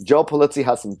say, Joe Pulizzi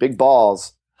has some big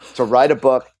balls to write a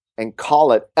book and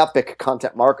call it Epic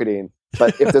Content Marketing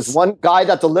But if there's one guy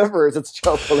that delivers, it's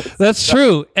Joe Pulizzi. That's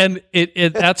true. And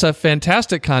that's a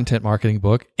fantastic content marketing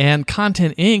book. And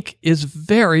Content Inc. is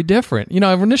very different.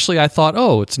 Initially I thought,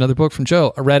 oh, it's another book from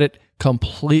Joe. I read it,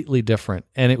 completely different.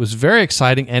 And it was very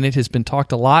exciting. And it has been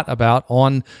talked a lot about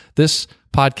on this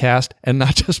podcast, and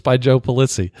not just by Joe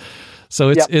Pulizzi. So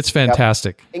it's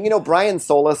fantastic. Yep. And Brian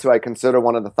Solis, who I consider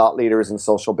one of the thought leaders in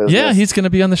social business. Yeah, he's going to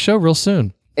be on the show real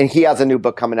soon. And he has a new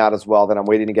book coming out as well that I'm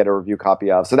waiting to get a review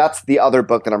copy of. So that's the other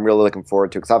book that I'm really looking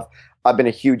forward to, because I've been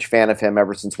a huge fan of him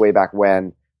ever since way back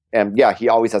when. And yeah, he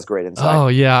always has great insight. Oh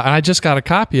yeah, and I just got a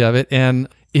copy of it, and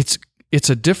it's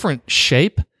a different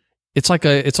shape. It's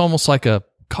almost like a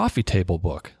coffee table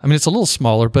book. I mean, it's a little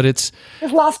smaller, but his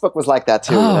last book was like that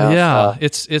too. Oh yeah,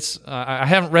 it's I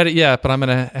haven't read it yet, but I'm going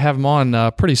to have him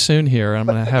on pretty soon here. I'm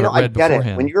going to have it read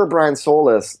beforehand. When you're Brian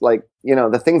Solis,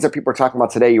 the things that people are talking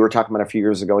about today, you were talking about a few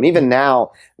years ago, and even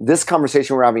now, this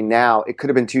conversation we're having now, it could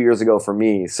have been 2 years ago for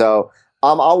me. So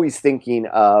I'm always thinking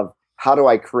of, how do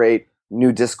I create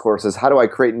new discourses? How do I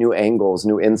create new angles,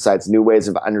 new insights, new ways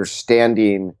of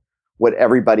understanding what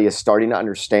everybody is starting to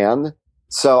understand?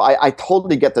 So I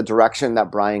totally get the direction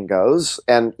that Brian goes.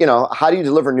 And, how do you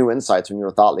deliver new insights when you're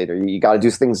a thought leader? You got to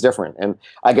do things different. And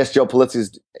I guess Joe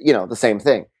Pulizzi's, the same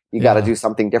thing. You got to do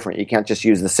something different. You can't just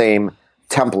use the same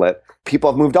template. People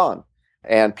have moved on,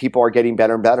 and people are getting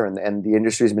better and better, and the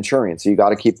industry is maturing. So you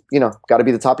got to keep, got to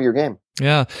be the top of your game.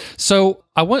 Yeah. So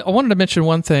I wanted to mention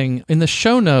one thing. In the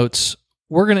show notes,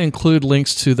 we're going to include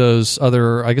links to those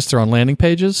other, I guess they're on landing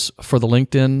pages for the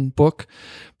LinkedIn book.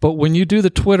 But when you do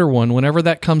the Twitter one, whenever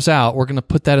that comes out, we're going to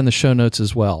put that in the show notes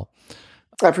as well.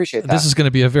 I appreciate that. This is going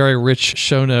to be a very rich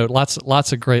show note,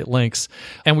 lots of great links.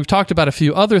 And we've talked about a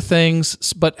few other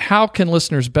things, but how can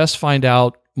listeners best find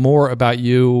out more about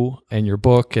you and your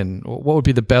book, and what would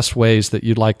be the best ways that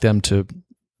you'd like them to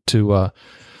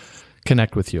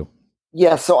connect with you?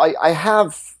 Yeah, so I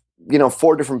have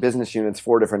 4 different business units,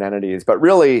 4 different entities, but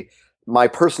really my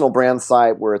personal brand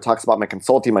site, where it talks about my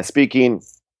consulting, my speaking,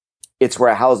 it's where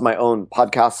I house my own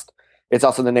podcast. It's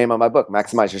also the name of my book,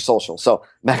 Maximize Your Social. So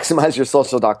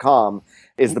maximizeyoursocial.com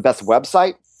is the best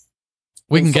website.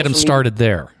 We can get them started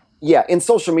there. Yeah, in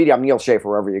social media, I'm Neal Schaffer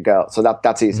wherever you go. So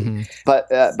that's easy. Mm-hmm. But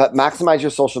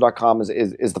maximizeyoursocial.com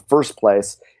is the first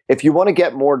place. If you want to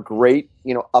get more great,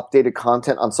 updated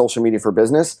content on social media for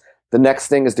business, the next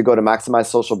thing is to go to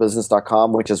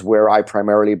maximizesocialbusiness.com, which is where I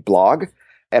primarily blog.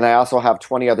 And I also have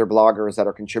 20 other bloggers that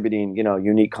are contributing,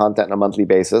 unique content on a monthly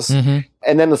basis. Mm-hmm.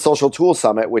 And then the Social Tools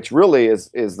Summit, which really is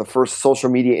the first social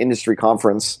media industry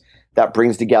conference that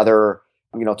brings together,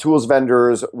 tools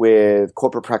vendors with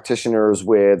corporate practitioners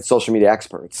with social media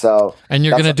experts. So, and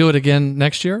you're going to do it again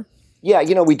next year? Yeah,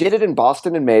 we did it in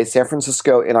Boston in May, San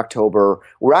Francisco in October.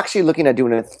 We're actually looking at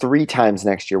doing it 3 times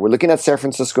next year. We're looking at San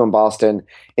Francisco and Boston,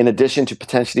 in addition to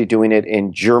potentially doing it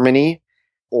in Germany,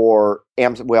 or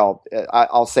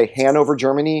I'll say Hanover,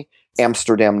 Germany,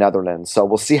 Amsterdam, Netherlands. So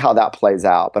we'll see how that plays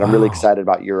out. But I'm really excited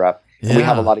about Europe. Yeah. And we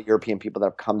have a lot of European people that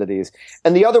have come to these.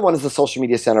 And the other one is the Social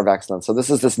Media Center of Excellence. So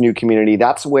this is this new community.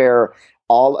 That's where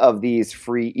all of these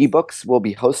free ebooks will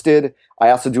be hosted. I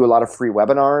also do a lot of free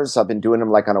webinars. I've been doing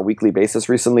them on a weekly basis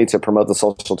recently to promote the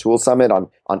Social Tools Summit on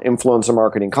influencer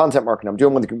marketing, content marketing. I'm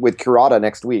doing with Curata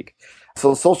next week.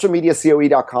 So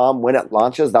socialmediacoe.com, when it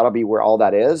launches, that'll be where all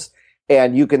that is.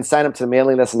 And you can sign up to the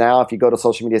mailing list now if you go to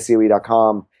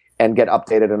socialmediacoe.com and get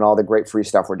updated on all the great free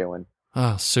stuff we're doing.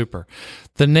 Oh, super.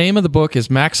 The name of the book is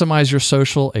Maximize Your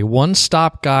Social, a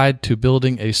one-stop guide to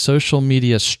building a social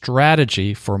media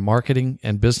strategy for marketing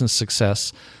and business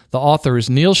success. The author is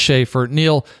Neal Schaffer.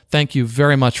 Neal, thank you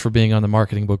very much for being on the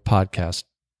Marketing Book Podcast.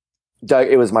 Doug,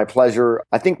 it was my pleasure.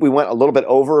 I think we went a little bit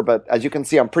over, but as you can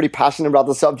see, I'm pretty passionate about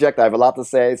the subject. I have a lot to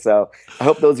say, so I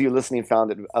hope those of you listening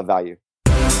found it of value.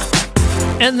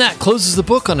 And that closes the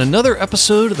book on another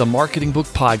episode of the Marketing Book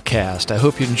Podcast. I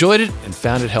hope you enjoyed it and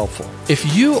found it helpful.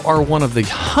 If you are one of the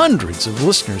hundreds of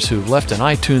listeners who've left an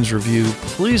iTunes review,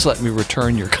 please let me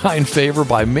return your kind favor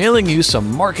by mailing you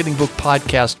some Marketing Book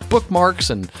Podcast bookmarks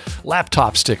and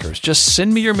laptop stickers. Just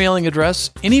send me your mailing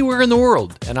address anywhere in the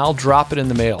world, and I'll drop it in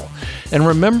the mail. And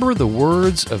remember the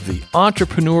words of the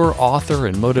entrepreneur, author,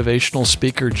 and motivational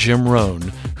speaker Jim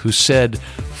Rohn, who said,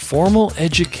 "Formal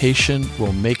education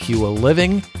will make you a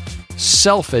living.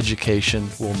 Self-education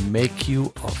will make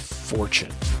you a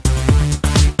fortune."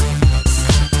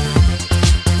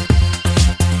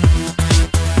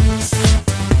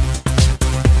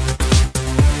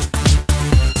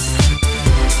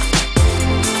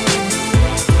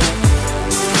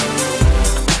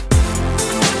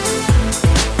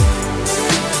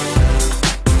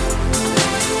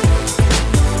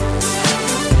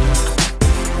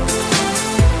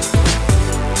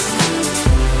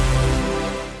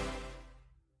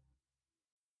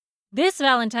 This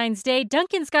Valentine's Day,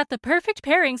 Dunkin's got the perfect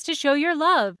pairings to show your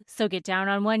love. So get down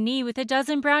on one knee with a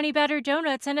dozen brownie batter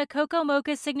donuts and a cocoa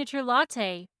mocha signature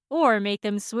latte. Or make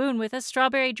them swoon with a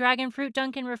strawberry dragon fruit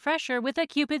Dunkin' refresher with a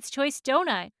Cupid's Choice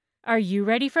donut. Are you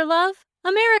ready for love?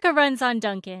 America runs on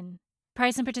Dunkin'.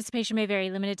 Price and participation may vary.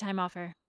 Limited time offer.